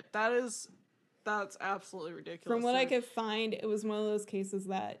shit. That's absolutely ridiculous. From what I could find, it was one of those cases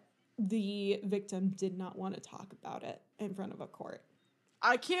that the victim did not want to talk about it in front of a court.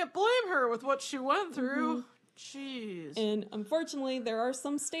 I can't blame her with what she went through. Jeez. And unfortunately, there are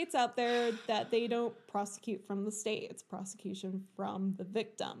some states out there that they don't prosecute from the state. It's prosecution from the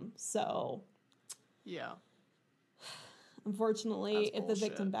victim. So, yeah. Unfortunately, if the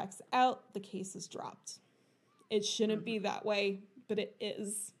victim backs out, the case is dropped. It shouldn't be that way, but it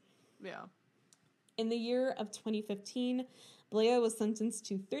is. Yeah. In the year of 2015, Blea was sentenced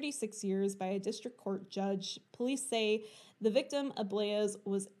to 36 years by a district court judge. Police say the victim of Blea's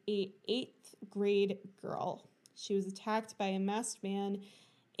was a 8th grade girl. She was attacked by a masked man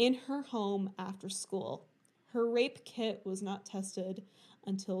in her home after school. Her rape kit was not tested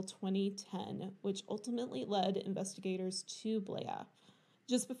until 2010, which ultimately led investigators to Blea.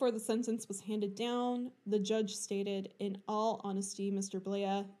 Just before the sentence was handed down, the judge stated, "In all honesty, Mr.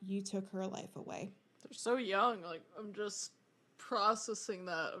 Blea, you took her life away." They're so young. Like, I'm just processing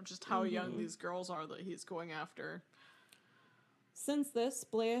that of just how young these girls are that he's going after. Since this,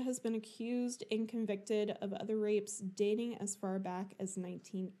 Blea has been accused and convicted of other rapes dating as far back as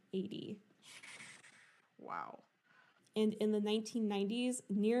 1980. Wow. And in the 1990s,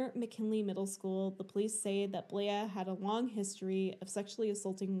 near McKinley Middle School, the police say that Blea had a long history of sexually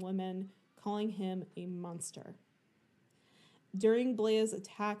assaulting women, calling him a monster. During Blea's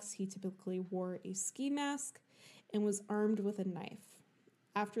attacks, he typically wore a ski mask and was armed with a knife.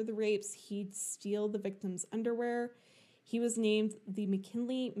 After the rapes, he'd steal the victim's underwear. He was named the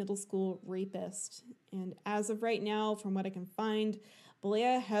McKinley Middle School rapist. And as of right now, from what I can find,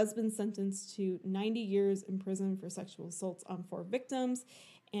 Blea has been sentenced to 90 years in prison for sexual assaults on 4 victims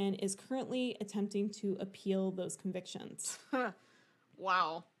and is currently attempting to appeal those convictions.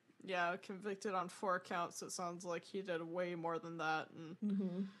 Wow. Yeah, convicted on 4 counts. It sounds like he did way more than that.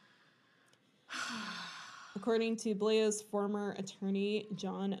 And... According to Blea's former attorney,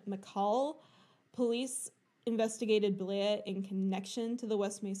 John McCall, police investigated Blea in connection to the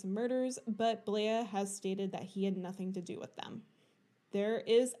West Mesa murders, but Blea has stated that he had nothing to do with them. There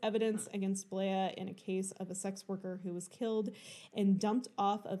is evidence against Blea in a case of a sex worker who was killed and dumped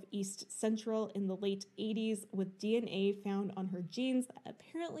off of East Central in the late 80s with DNA found on her jeans that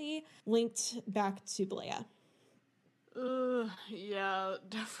apparently linked back to Blea. Yeah, it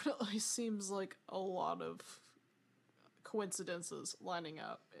definitely seems like a lot of coincidences lining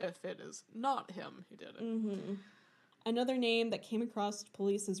up if it is not him who did it. Another name that came across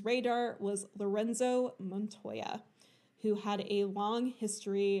police's radar was Lorenzo Montoya, who had a long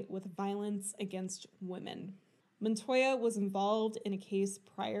history with violence against women. Montoya was involved in a case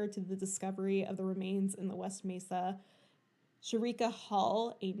prior to the discovery of the remains in the West Mesa. Sharika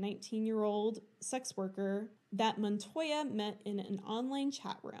Hall, a 19-year-old sex worker that Montoya met in an online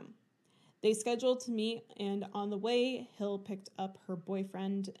chat room. They scheduled to meet, and on the way, Hill picked up her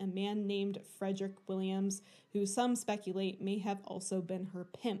boyfriend, a man named Frederick Williams, who some speculate may have also been her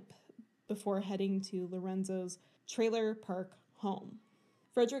pimp, before heading to Lorenzo's trailer park home.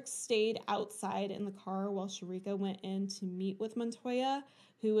 Frederick stayed outside in the car while Sharika went in to meet with Montoya,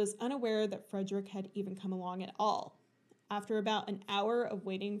 who was unaware that Frederick had even come along at all. After about an hour of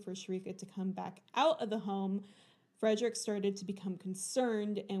waiting for Sharika to come back out of the home, Frederick started to become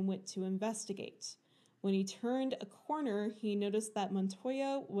concerned and went to investigate. When he turned a corner, he noticed that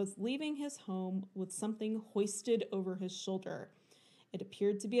Montoya was leaving his home with something hoisted over his shoulder. It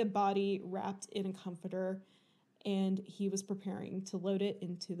appeared to be a body wrapped in a comforter, and he was preparing to load it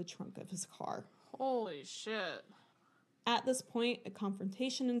into the trunk of his car. Holy shit. At this point, a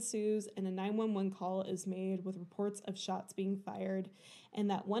confrontation ensues and a 911 call is made with reports of shots being fired and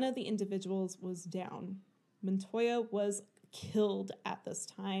that one of the individuals was down. Montoya was killed at this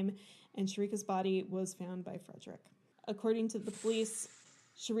time, and Sharika's body was found by Frederick. According to the police,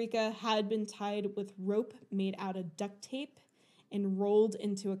 Sharika had been tied with rope made out of duct tape and rolled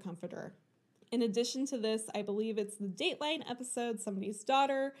into a comforter. In addition to this, I believe it's the Dateline episode, Somebody's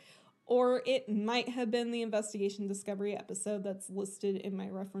Daughter, or it might have been the Investigation Discovery episode that's listed in my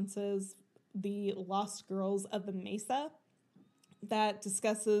references, The Lost Girls of the Mesa, that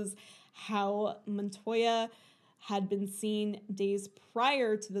discusses how Montoya had been seen days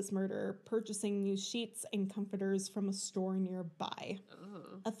prior to this murder purchasing new sheets and comforters from a store nearby.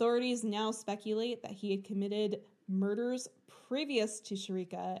 Authorities now speculate that he had committed murders previous to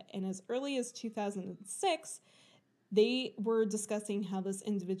Sharika, and as early as 2006, they were discussing how this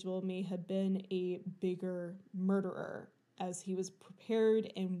individual may have been a bigger murderer, as he was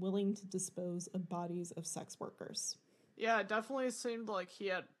prepared and willing to dispose of bodies of sex workers. Yeah, it definitely seemed like he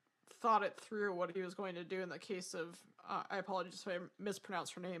had thought it through what he was going to do in the case of, I apologize if I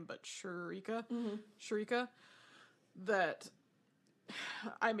mispronounced her name, but Sharika. Mm-hmm. Sharika. That,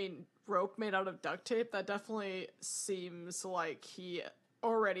 I mean, rope made out of duct tape, that definitely seems like he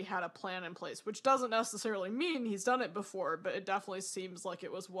already had a plan in place, which doesn't necessarily mean he's done it before, but it definitely seems like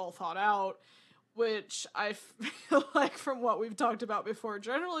it was well thought out, which I feel like from what we've talked about before,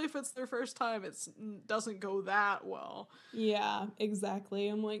 generally if it's their first time, it doesn't go that well. Yeah, exactly.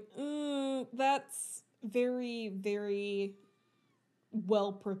 I'm like, that's very, very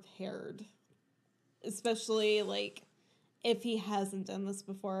well prepared. Especially, like, if he hasn't done this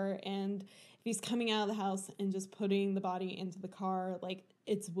before, and if he's coming out of the house and just putting the body into the car, like,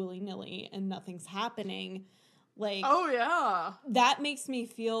 it's willy-nilly and nothing's happening. Like, oh, yeah. That makes me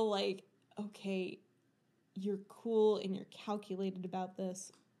feel like, okay, you're cool and you're calculated about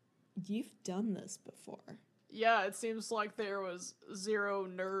this. You've done this before. Yeah, it seems like there was zero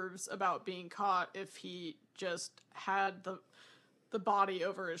nerves about being caught if he just had the body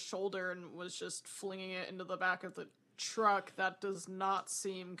over his shoulder and was just flinging it into the back of the truck. That does not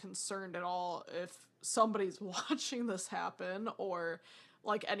seem concerned at all if somebody's watching this happen, or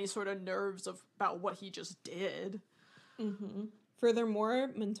like any sort of nerves about what he just did. Mm-hmm.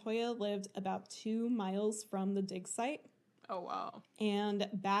 Furthermore, Montoya lived about 2 miles from the dig site. Oh, wow. And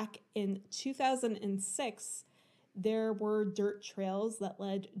back in 2006, there were dirt trails that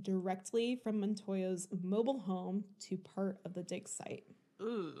led directly from Montoya's mobile home to part of the dig site.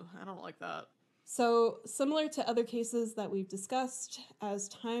 Ooh, I don't like that. So, similar to other cases that we've discussed, as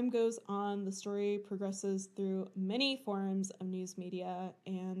time goes on, the story progresses through many forms of news media,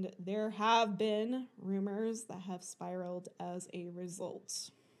 and there have been rumors that have spiraled as a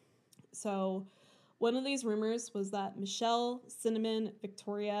result. So, one of these rumors was that Michelle, Cinnamon,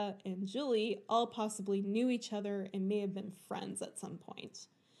 Victoria, and Julie all possibly knew each other and may have been friends at some point.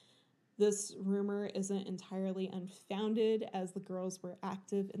 This rumor isn't entirely unfounded, as the girls were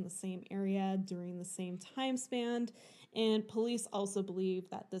active in the same area during the same time span, and police also believe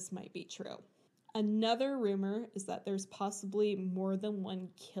that this might be true. Another rumor is that there's possibly more than one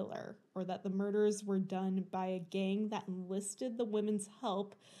killer, or that the murders were done by a gang that enlisted the women's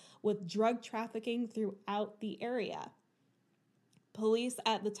help with drug trafficking throughout the area. Police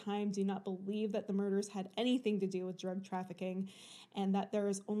at the time do not believe that the murders had anything to do with drug trafficking, and that there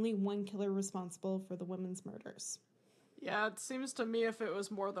is only one killer responsible for the women's murders. Yeah, it seems to me if it was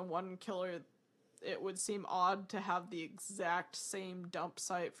more than one killer, it would seem odd to have the exact same dump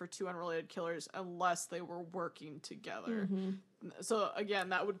site for 2 unrelated killers unless they were working together. Mm-hmm. So again,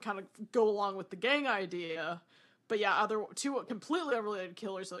 that would kind of go along with the gang idea. But yeah, 2 completely unrelated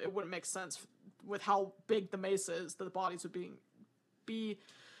killers, so it wouldn't make sense with how big the Mesa is that the bodies would be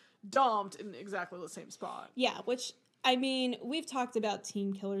dumped in exactly the same spot. Yeah, which, I mean, we've talked about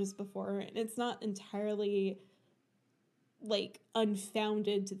teen killers before, and it's not entirely like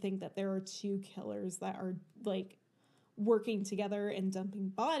unfounded to think that there are two killers that are like working together and dumping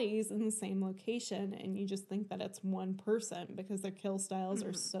bodies in the same location, and you just think that it's one person because their kill styles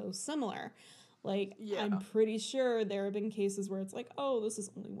are so similar. Like, Yeah. I'm pretty sure there have been cases where it's like, oh, this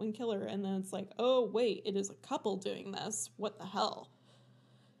is only one killer, and then it's like, oh, wait, it is a couple doing this. What the hell?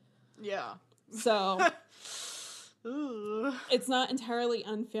 Yeah. So Ugh. it's not entirely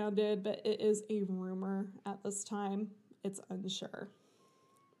unfounded, but it is a rumor at this time. It's unsure.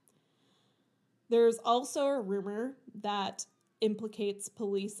 There's also a rumor that implicates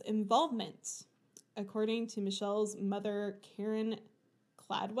police involvement. According to Michelle's mother, Karen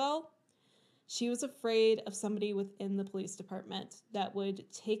Cladwell, she was afraid of somebody within the police department that would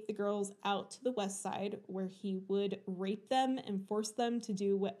take the girls out to the west side where he would rape them and force them to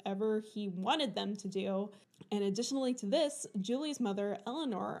do whatever he wanted them to do. And additionally to this, Julie's mother,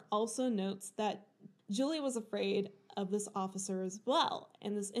 Eleanor, also notes that Julie was afraid of this officer as well,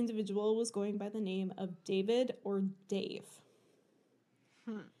 and this individual was going by the name of David or Dave.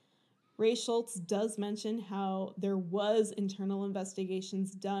 Ray Schultz does mention how there was internal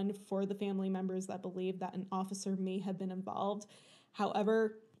investigations done for the family members that believe that an officer may have been involved.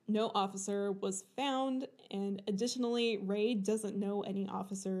 However, no officer was found, and additionally, Ray doesn't know any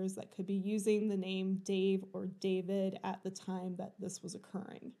officers that could be using the name Dave or David at the time that this was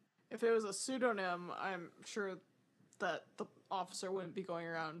occurring. If it was a pseudonym, I'm sure that the officer wouldn't be going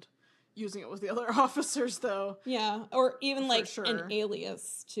around using it with the other officers, though. Yeah, or even For like sure. an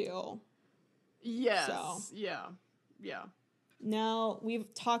alias too. Yes. So. Yeah. Yeah. Now,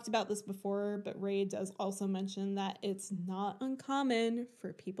 we've talked about this before, but Ray does also mention that it's not uncommon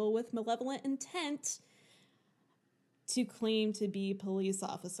for people with malevolent intent to claim to be police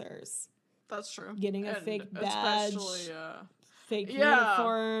officers. That's true. Getting a And fake badge, especially, fake yeah.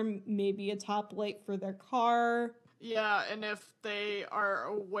 uniform, maybe a top light for their car. yeah, and if they are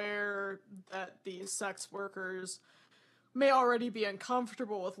aware that these sex workers may already be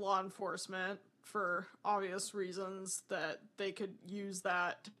uncomfortable with law enforcement for obvious reasons, that they could use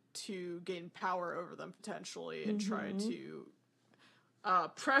that to gain power over them potentially and try to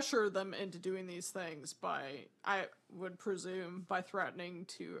pressure them into doing these things by, I would presume, by threatening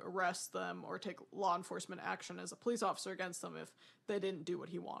to arrest them or take law enforcement action as a police officer against them if they didn't do what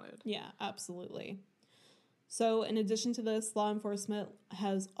he wanted. Yeah, absolutely. So in addition to this, law enforcement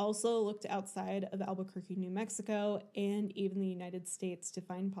has also looked outside of Albuquerque, New Mexico, and even the United States to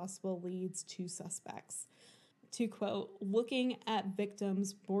find possible leads to suspects. To quote, looking at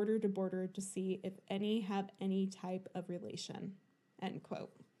victims border to border to see if any have any type of relation, end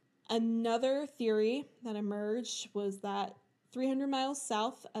quote. Another theory that emerged was that 300 miles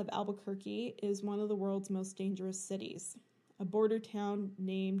south of Albuquerque is one of the world's most dangerous cities. A border town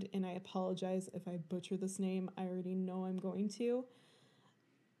named, and I apologize if I butcher this name, I already know I'm going to,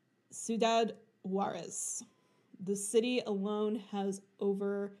 Ciudad Juarez. The city alone has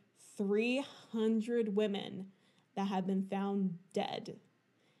over 300 women that have been found dead,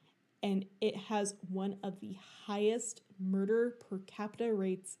 and it has one of the highest murder per capita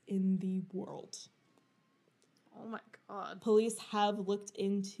rates in the world. Oh my god. Police have looked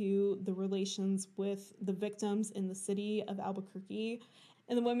into the relations with the victims in the city of Albuquerque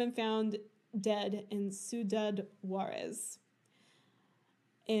and the women found dead in Ciudad Juarez.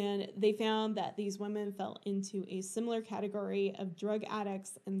 And they found that these women fell into a similar category of drug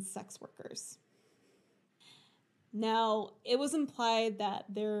addicts and sex workers. Now, it was implied that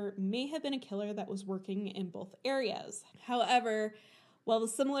there may have been a killer that was working in both areas. However, while the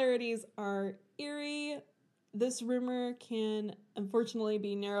similarities are eerie, this rumor can unfortunately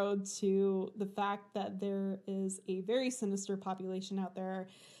be narrowed to the fact that there is a very sinister population out there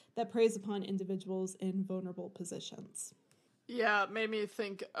that preys upon individuals in vulnerable positions. Yeah, it made me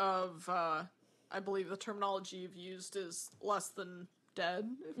think of, I believe the terminology you've used is less than dead,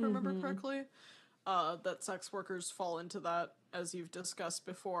 if I remember correctly. That sex workers fall into that, as you've discussed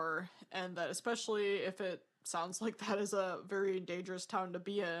before, and that especially if it sounds like that is a very dangerous town to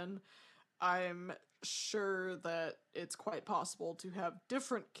be in, I'm sure that it's quite possible to have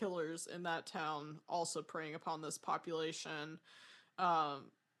different killers in that town also preying upon this population,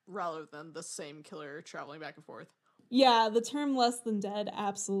 rather than the same killer traveling back and forth. Yeah, the term less than dead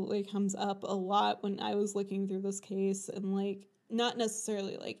absolutely comes up a lot when I was looking through this case, and like, not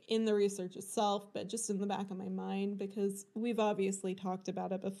necessarily like in the research itself, but just in the back of my mind, because we've obviously talked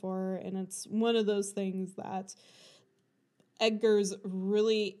about it before, and it's one of those things that Edgar's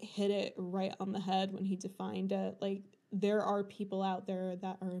really hit it right on the head when he defined it. Like, there are people out there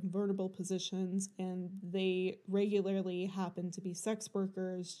that are in vulnerable positions, and they regularly happen to be sex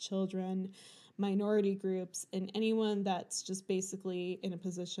workers, children, minority groups, and anyone that's just basically in a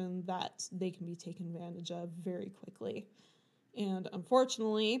position that they can be taken advantage of very quickly. And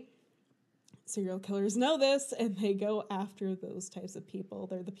unfortunately, serial killers know this, and they go after those types of people.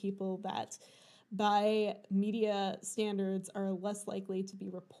 They're the people that, by media standards, are less likely to be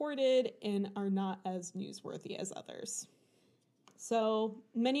reported and are not as newsworthy as others. So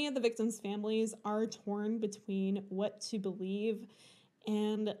many of the victims' families are torn between what to believe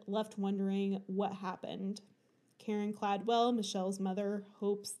and left wondering what happened. Karen Cladwell, Michelle's mother,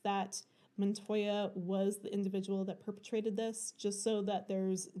 hopes that Montoya was the individual that perpetrated this, just so that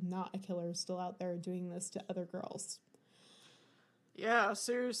there's not a killer still out there doing this to other girls. Yeah,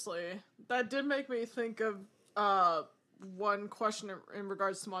 seriously. That did make me think of one question in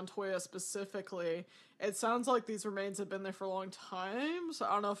regards to Montoya specifically. It sounds like these remains have been there for a long time, so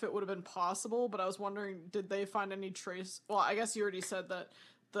I don't know if it would have been possible, but I was wondering, did they find any trace? Well, I guess you already said that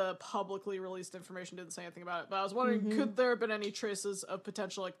the publicly released information didn't say anything about it, but I was wondering, could there have been any traces of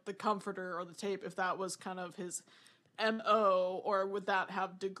potential, like the comforter or the tape, if that was kind of his MO, or would that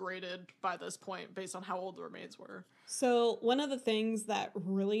have degraded by this point based on how old the remains were? So one of the things that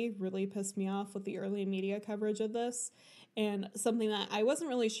really, really pissed me off with the early media coverage of this, and something that I wasn't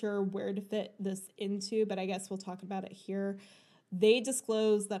really sure where to fit this into, but I guess we'll talk about it here. They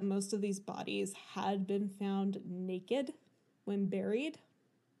disclosed that most of these bodies had been found naked when buried.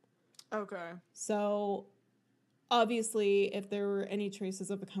 Okay. So obviously, if there were any traces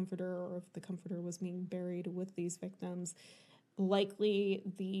of a comforter, or if the comforter was being buried with these victims, likely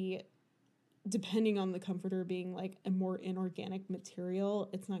depending on the comforter being like a more inorganic material,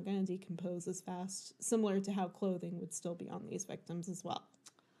 it's not going to decompose as fast, similar to how clothing would still be on these victims as well.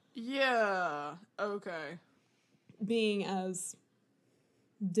 Yeah, okay. Being as,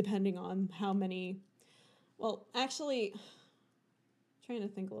 depending on how many, well, actually, trying to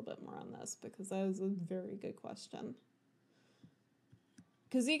think a little bit more on this, because that was a very good question.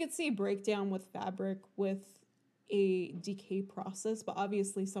 Because you could see breakdown with fabric with a decay process, but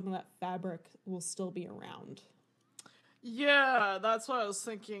obviously some of that fabric will still be around. Yeah, that's what I was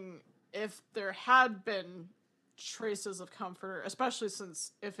thinking. If there had been traces of comforter, especially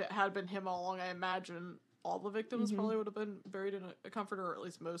since if it had been him all along, I imagine all the victims probably would have been buried in a comforter, or at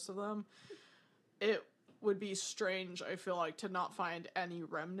least most of them. It would be strange, I feel like, to not find any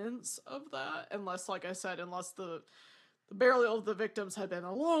remnants of that, unless, like I said, unless the burial of the victims had been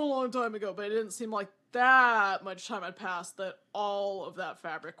a long, long time ago, but it didn't seem like that much time had passed that all of that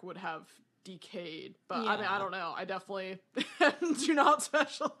fabric would have decayed. But I mean, I don't know. I definitely do not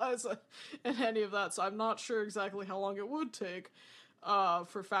specialize in any of that, so I'm not sure exactly how long it would take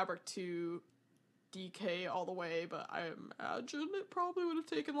for fabric to decay all the way, but I imagine it probably would have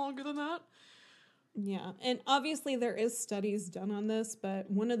taken longer than that. Yeah, and obviously there is studies done on this,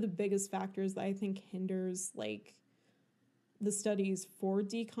 but one of the biggest factors that I think hinders like the studies for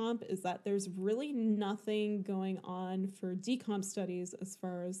decomp is that there's really nothing going on for decomp studies as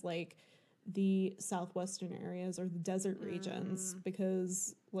far as like the southwestern areas or the desert regions,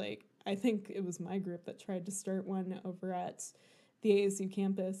 because like I think it was my group that tried to start one over at the ASU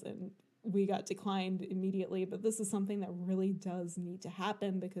campus, and we got declined immediately. But this is something that really does need to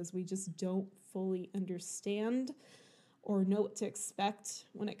happen, because we just don't fully understand or know what to expect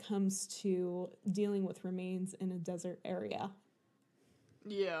when it comes to dealing with remains in a desert area.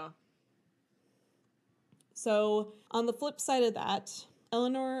 Yeah. So on the flip side of that,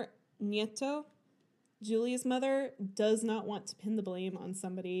 Eleanor Nieto, Julia's mother, does not want to pin the blame on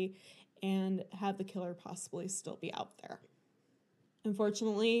somebody and have the killer possibly still be out there.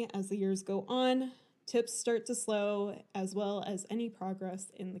 Unfortunately, as the years go on, tips start to slow, as well as any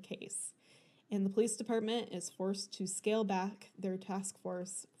progress in the case. And the police department is forced to scale back their task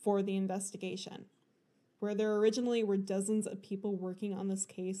force for the investigation. Where there originally were dozens of people working on this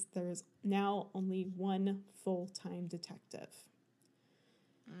case, there's now only one full-time detective.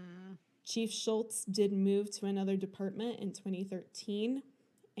 Chief Schultz did move to another department in 2013,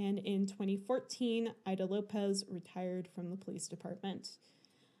 and in 2014, Ida Lopez retired from the police department.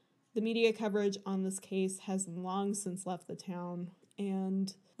 The media coverage on this case has long since left the town,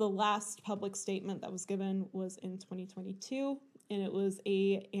 and the last public statement that was given was in 2022, and it was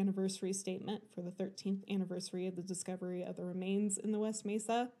an anniversary statement for the 13th anniversary of the discovery of the remains in the West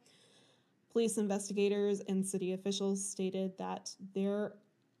Mesa. Police investigators and city officials stated that their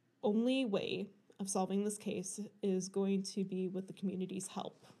only way of solving this case is going to be with the community's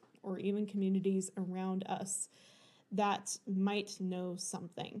help, or even communities around us that might know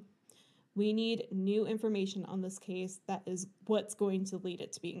something. We need new information on this case that is what's going to lead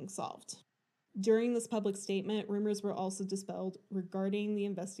it to being solved. During this public statement, rumors were also dispelled regarding the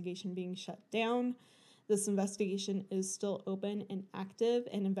investigation being shut down. This investigation is still open and active,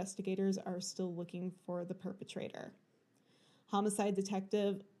 and investigators are still looking for the perpetrator. Homicide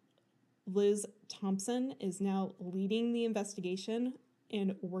detective Liz Thompson is now leading the investigation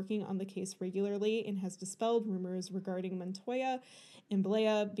and working on the case regularly, and has dispelled rumors regarding Montoya and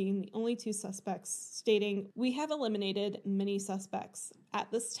Blea being the only two suspects, stating, "We have eliminated many suspects. At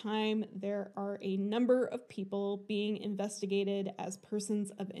this time, there are a number of people being investigated as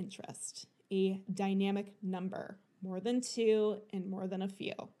persons of interest. A dynamic number, more than two and more than a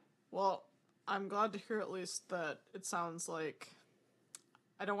few." Well, I'm glad to hear at least that it sounds like,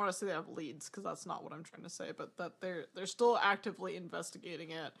 I don't want to say they have leads because that's not what I'm trying to say, but that they're still actively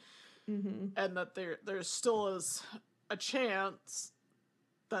investigating it, and that there still is a chance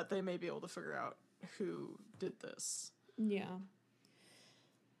that they may be able to figure out who did this. Yeah.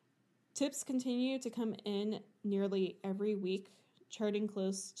 Tips continue to come in nearly every week, charting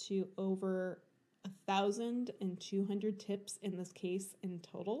close to over 1,200 tips in this case in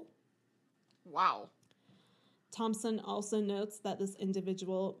total. Wow. Thompson also notes that this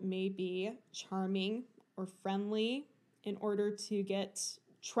individual may be charming or friendly in order to get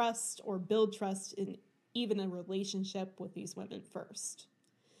trust or build trust in even a relationship with these women first.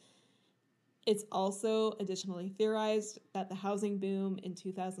 It's also additionally theorized that the housing boom in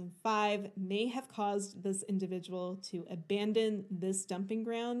 2005 may have caused this individual to abandon this dumping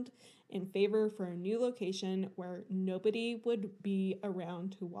ground in favor for a new location where nobody would be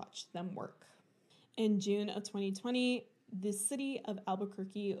around to watch them work. In June of 2020, the city of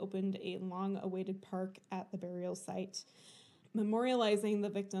Albuquerque opened a long-awaited park at the burial site, memorializing the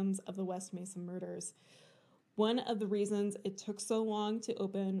victims of the West Mesa murders. One of the reasons it took so long to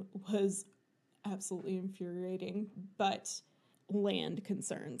open was absolutely infuriating, but land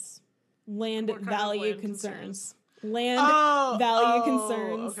concerns. Land What kind of value land concerns. Land value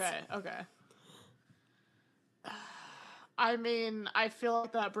concerns. Okay. I mean, I feel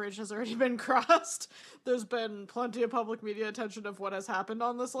like that bridge has already been crossed. There's been plenty of public media attention of what has happened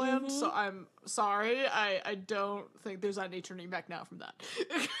on this land, so I'm sorry. I don't think there's any turning back now from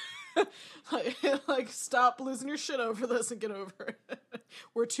that. like, stop losing your shit over this and get over it.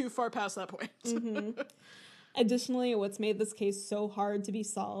 We're too far past that point. Additionally, what's made this case so hard to be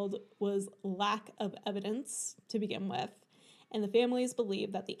solved was lack of evidence to begin with, and the families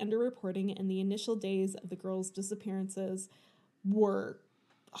believe that the underreporting in the initial days of the girls' disappearances were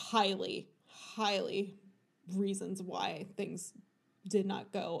highly reasons why things did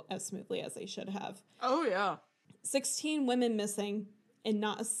not go as smoothly as they should have. Oh, yeah. 16 women missing, and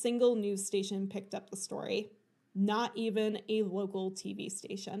not a single news station picked up the story. Not even a local TV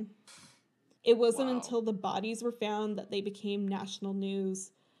station. It wasn't until the bodies were found that they became national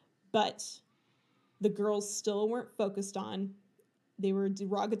news, but the girls still weren't focused on. They were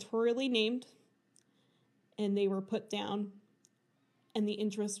derogatorily named, and they were put down, and the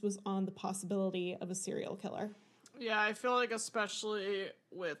interest was on the possibility of a serial killer. Yeah, I feel like especially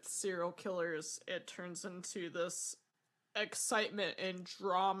with serial killers, it turns into this excitement and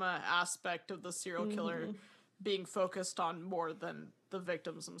drama aspect of the serial killer being focused on more than the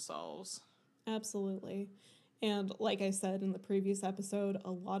victims themselves. Absolutely. And like I said in the previous episode, a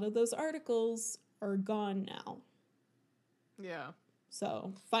lot of those articles are gone now. Yeah.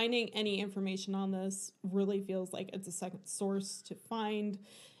 So finding any information on this really feels like it's a second source to find,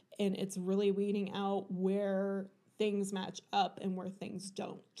 and it's really weeding out where things match up and where things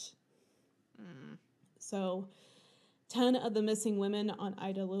don't. So 10 of the missing women on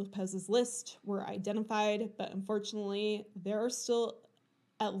Ida Lopez's list were identified, but unfortunately, there are still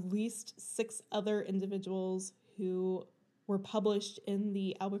at least 6 other individuals who were published in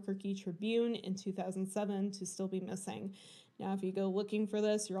the Albuquerque Tribune in 2007 to still be missing. Now, if you go looking for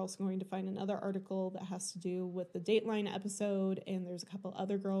this, you're also going to find another article that has to do with the Dateline episode, and there's a couple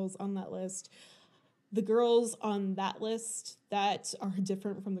other girls on that list. The girls on that list that are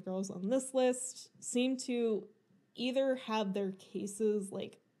different from the girls on this list seem to either have their cases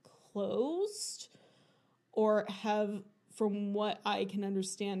like closed or have, from what I can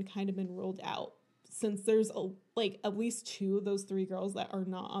understand, kind of been ruled out, since there's at least 2 of those 3 girls that are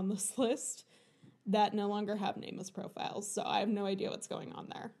not on this list that no longer have nameless profiles. So I have no idea what's going on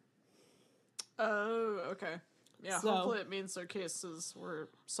there. Oh, okay. Yeah, So, hopefully it means their cases were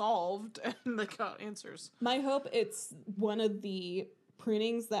solved and they got answers. my hope it's one of the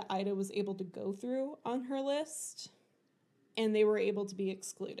prunings that Ida was able to go through on her list and they were able to be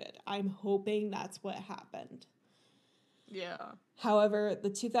excluded. I'm hoping that's what happened. Yeah. However, the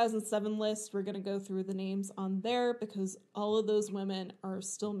 2007 list, we're going to go through the names on there because all of those women are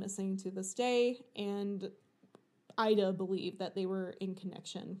still missing to this day, and Ida believed that they were in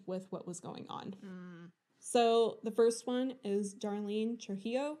connection with what was going on. So the first one is Darlene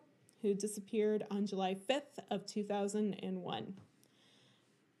Trujillo, who disappeared on July 5th of 2001.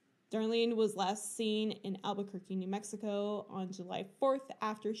 Darlene was last seen in Albuquerque, New Mexico on July 4th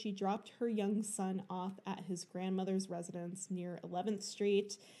after she dropped her young son off at his grandmother's residence near 11th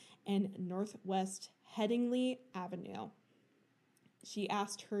Street and Northwest Headingley Avenue. She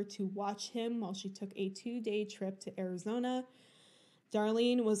asked her to watch him while she took a 2-day trip to Arizona.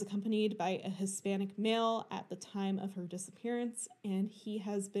 Darlene was accompanied by a Hispanic male at the time of her disappearance, and he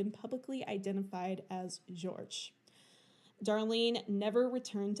has been publicly identified as George. Darlene never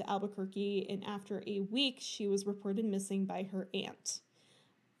returned to Albuquerque, and after a week, she was reported missing by her aunt.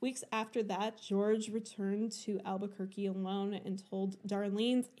 Weeks after that, George returned to Albuquerque alone and told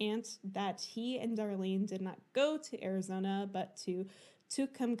Darlene's aunt that he and Darlene did not go to Arizona, but to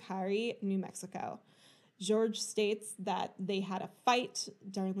Tucumcari, New Mexico. George states that they had a fight.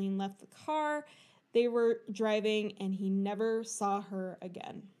 Darlene left the car they were driving, and he never saw her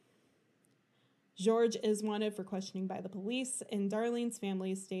again. George is wanted for questioning by the police, and Darlene's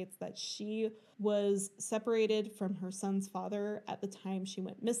family states that she was separated from her son's father at the time she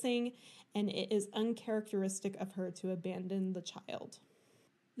went missing, and it is uncharacteristic of her to abandon the child.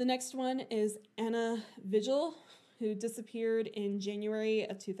 The next one is Anna Vigil, who disappeared in January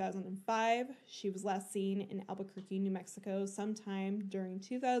of 2005. She was last seen in Albuquerque, New Mexico sometime during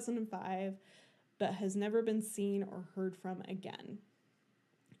 2005, but has never been seen or heard from again.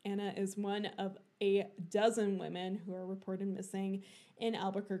 Anna is one of a dozen women who are reported missing in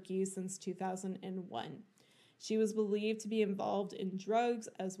Albuquerque since 2001. She was believed to be involved in drugs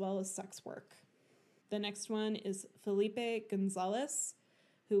as well as sex work. The next one is Felipe Gonzalez,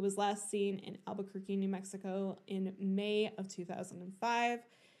 who was last seen in Albuquerque, New Mexico in May of 2005.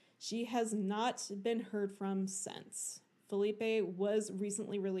 She has not been heard from since. Felipe was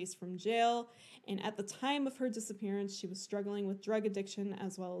recently released from jail, and at the time of her disappearance, she was struggling with drug addiction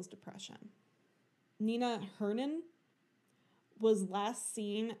as well as depression. Nina Hernan was last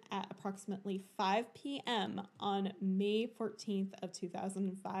seen at approximately 5 p.m. on May 14th of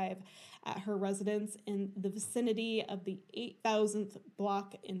 2005 at her residence in the vicinity of the 8,000th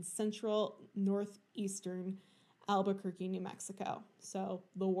block in central northeastern Albuquerque, New Mexico, so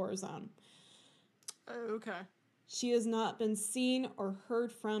the war zone. Okay. She has not been seen or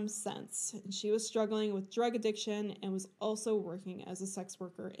heard from since. She was struggling with drug addiction and was also working as a sex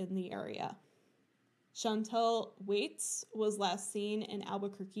worker in the area. Chantel Waits was last seen in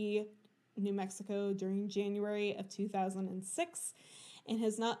Albuquerque, New Mexico during January of 2006 and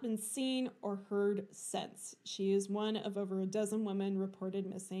has not been seen or heard since. She is one of over a dozen women reported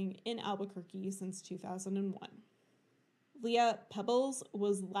missing in Albuquerque since 2001. Leah Pebbles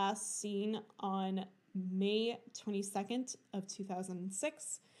was last seen on May 22nd of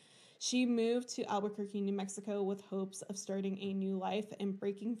 2006. She moved to Albuquerque, New Mexico with hopes of starting a new life and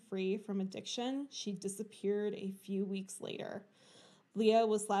breaking free from addiction. She disappeared a few weeks later. Leah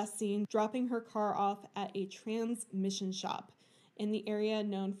was last seen dropping her car off at a transmission shop in the area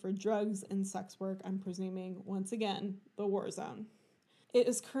known for drugs and sex work, I'm presuming, once again, the war zone. It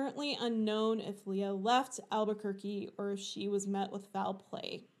is currently unknown if Leah left Albuquerque or if she was met with foul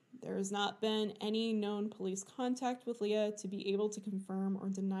play. There has not been any known police contact with Leah to be able to confirm or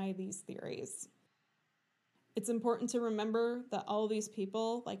deny these theories. It's important to remember that all of these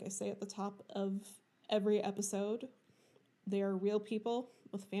people, like I say at the top of every episode, they are real people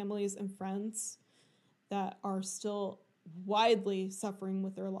with families and friends that are still widely suffering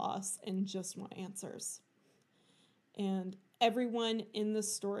with their loss and just want answers. And everyone in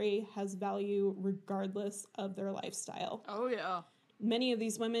this story has value regardless of their lifestyle. Oh, yeah. Many of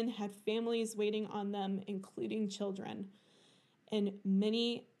these women had families waiting on them, including children, and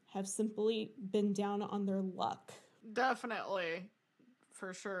many have simply been down on their luck. Definitely.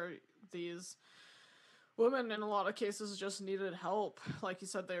 For sure. These women, in a lot of cases, just needed help. Like you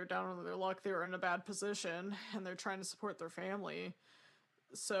said, they were down on their luck. They were in a bad position, and they're trying to support their family.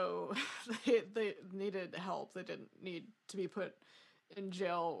 So they needed help. They didn't need to be put in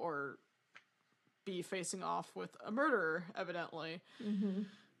jail or be facing off with a murderer, evidently. Mm-hmm.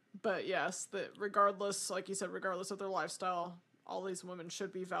 But yes, that regardless, like you said, regardless of their lifestyle, all these women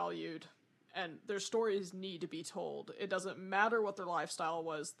should be valued, and their stories need to be told. It doesn't matter what their lifestyle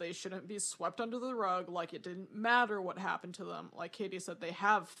was. They shouldn't be swept under the rug like it didn't matter what happened to them. Like Katie said, they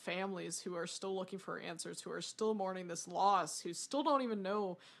have families who are still looking for answers, who are still mourning this loss, who still don't even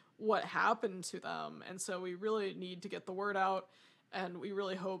know what happened to them. And so we really need to get the word out, and we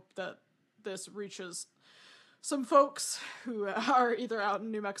really hope that this reaches some folks who are either out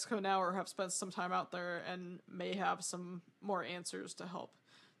in New Mexico now or have spent some time out there and may have some more answers to help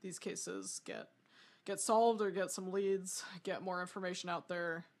these cases get solved or get some leads, get more information out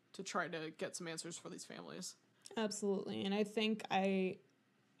there to try to get some answers for these families. Absolutely. And I think I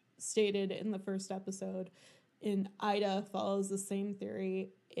stated in the first episode, in Ida follows the same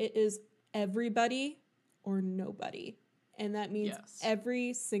theory. It is everybody or nobody. And that means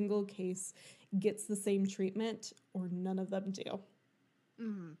every single case gets the same treatment or none of them do.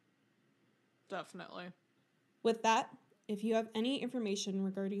 Mm-hmm. Definitely. With that, if you have any information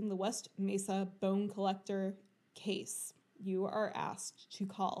regarding the West Mesa bone collector case, you are asked to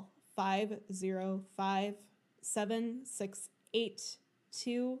call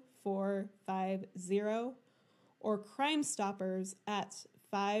 505-768-2450 or Crime Stoppers at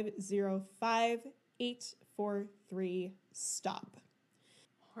 505-843-STOP.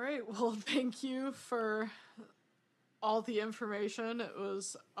 All right, well, thank you for all the information. It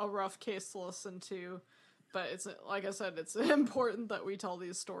was a rough case to listen to, but it's, like I said, it's important that we tell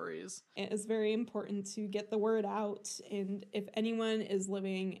these stories. It is very important to get the word out, and if anyone is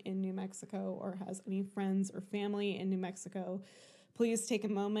living in New Mexico or has any friends or family in New Mexico, please take a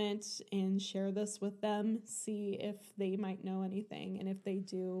moment and share this with them, see if they might know anything, and if they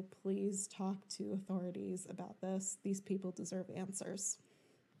do, please talk to authorities about this. These people deserve answers.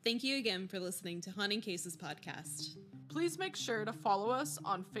 Thank you again for listening to Haunting Cases Podcast. Please make sure to follow us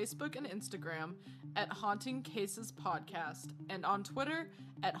on Facebook and Instagram at Haunting Cases Podcast and on Twitter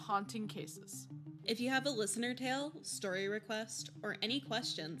at Haunting Cases. If you have a listener tale, story request, or any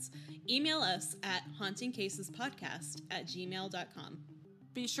questions, email us at hauntingcasespodcast@gmail.com.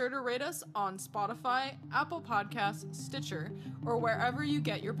 Be sure to rate us on Spotify, Apple Podcasts, Stitcher, or wherever you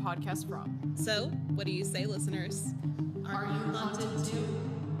get your podcasts from. So, what do you say, listeners? Are you haunted too?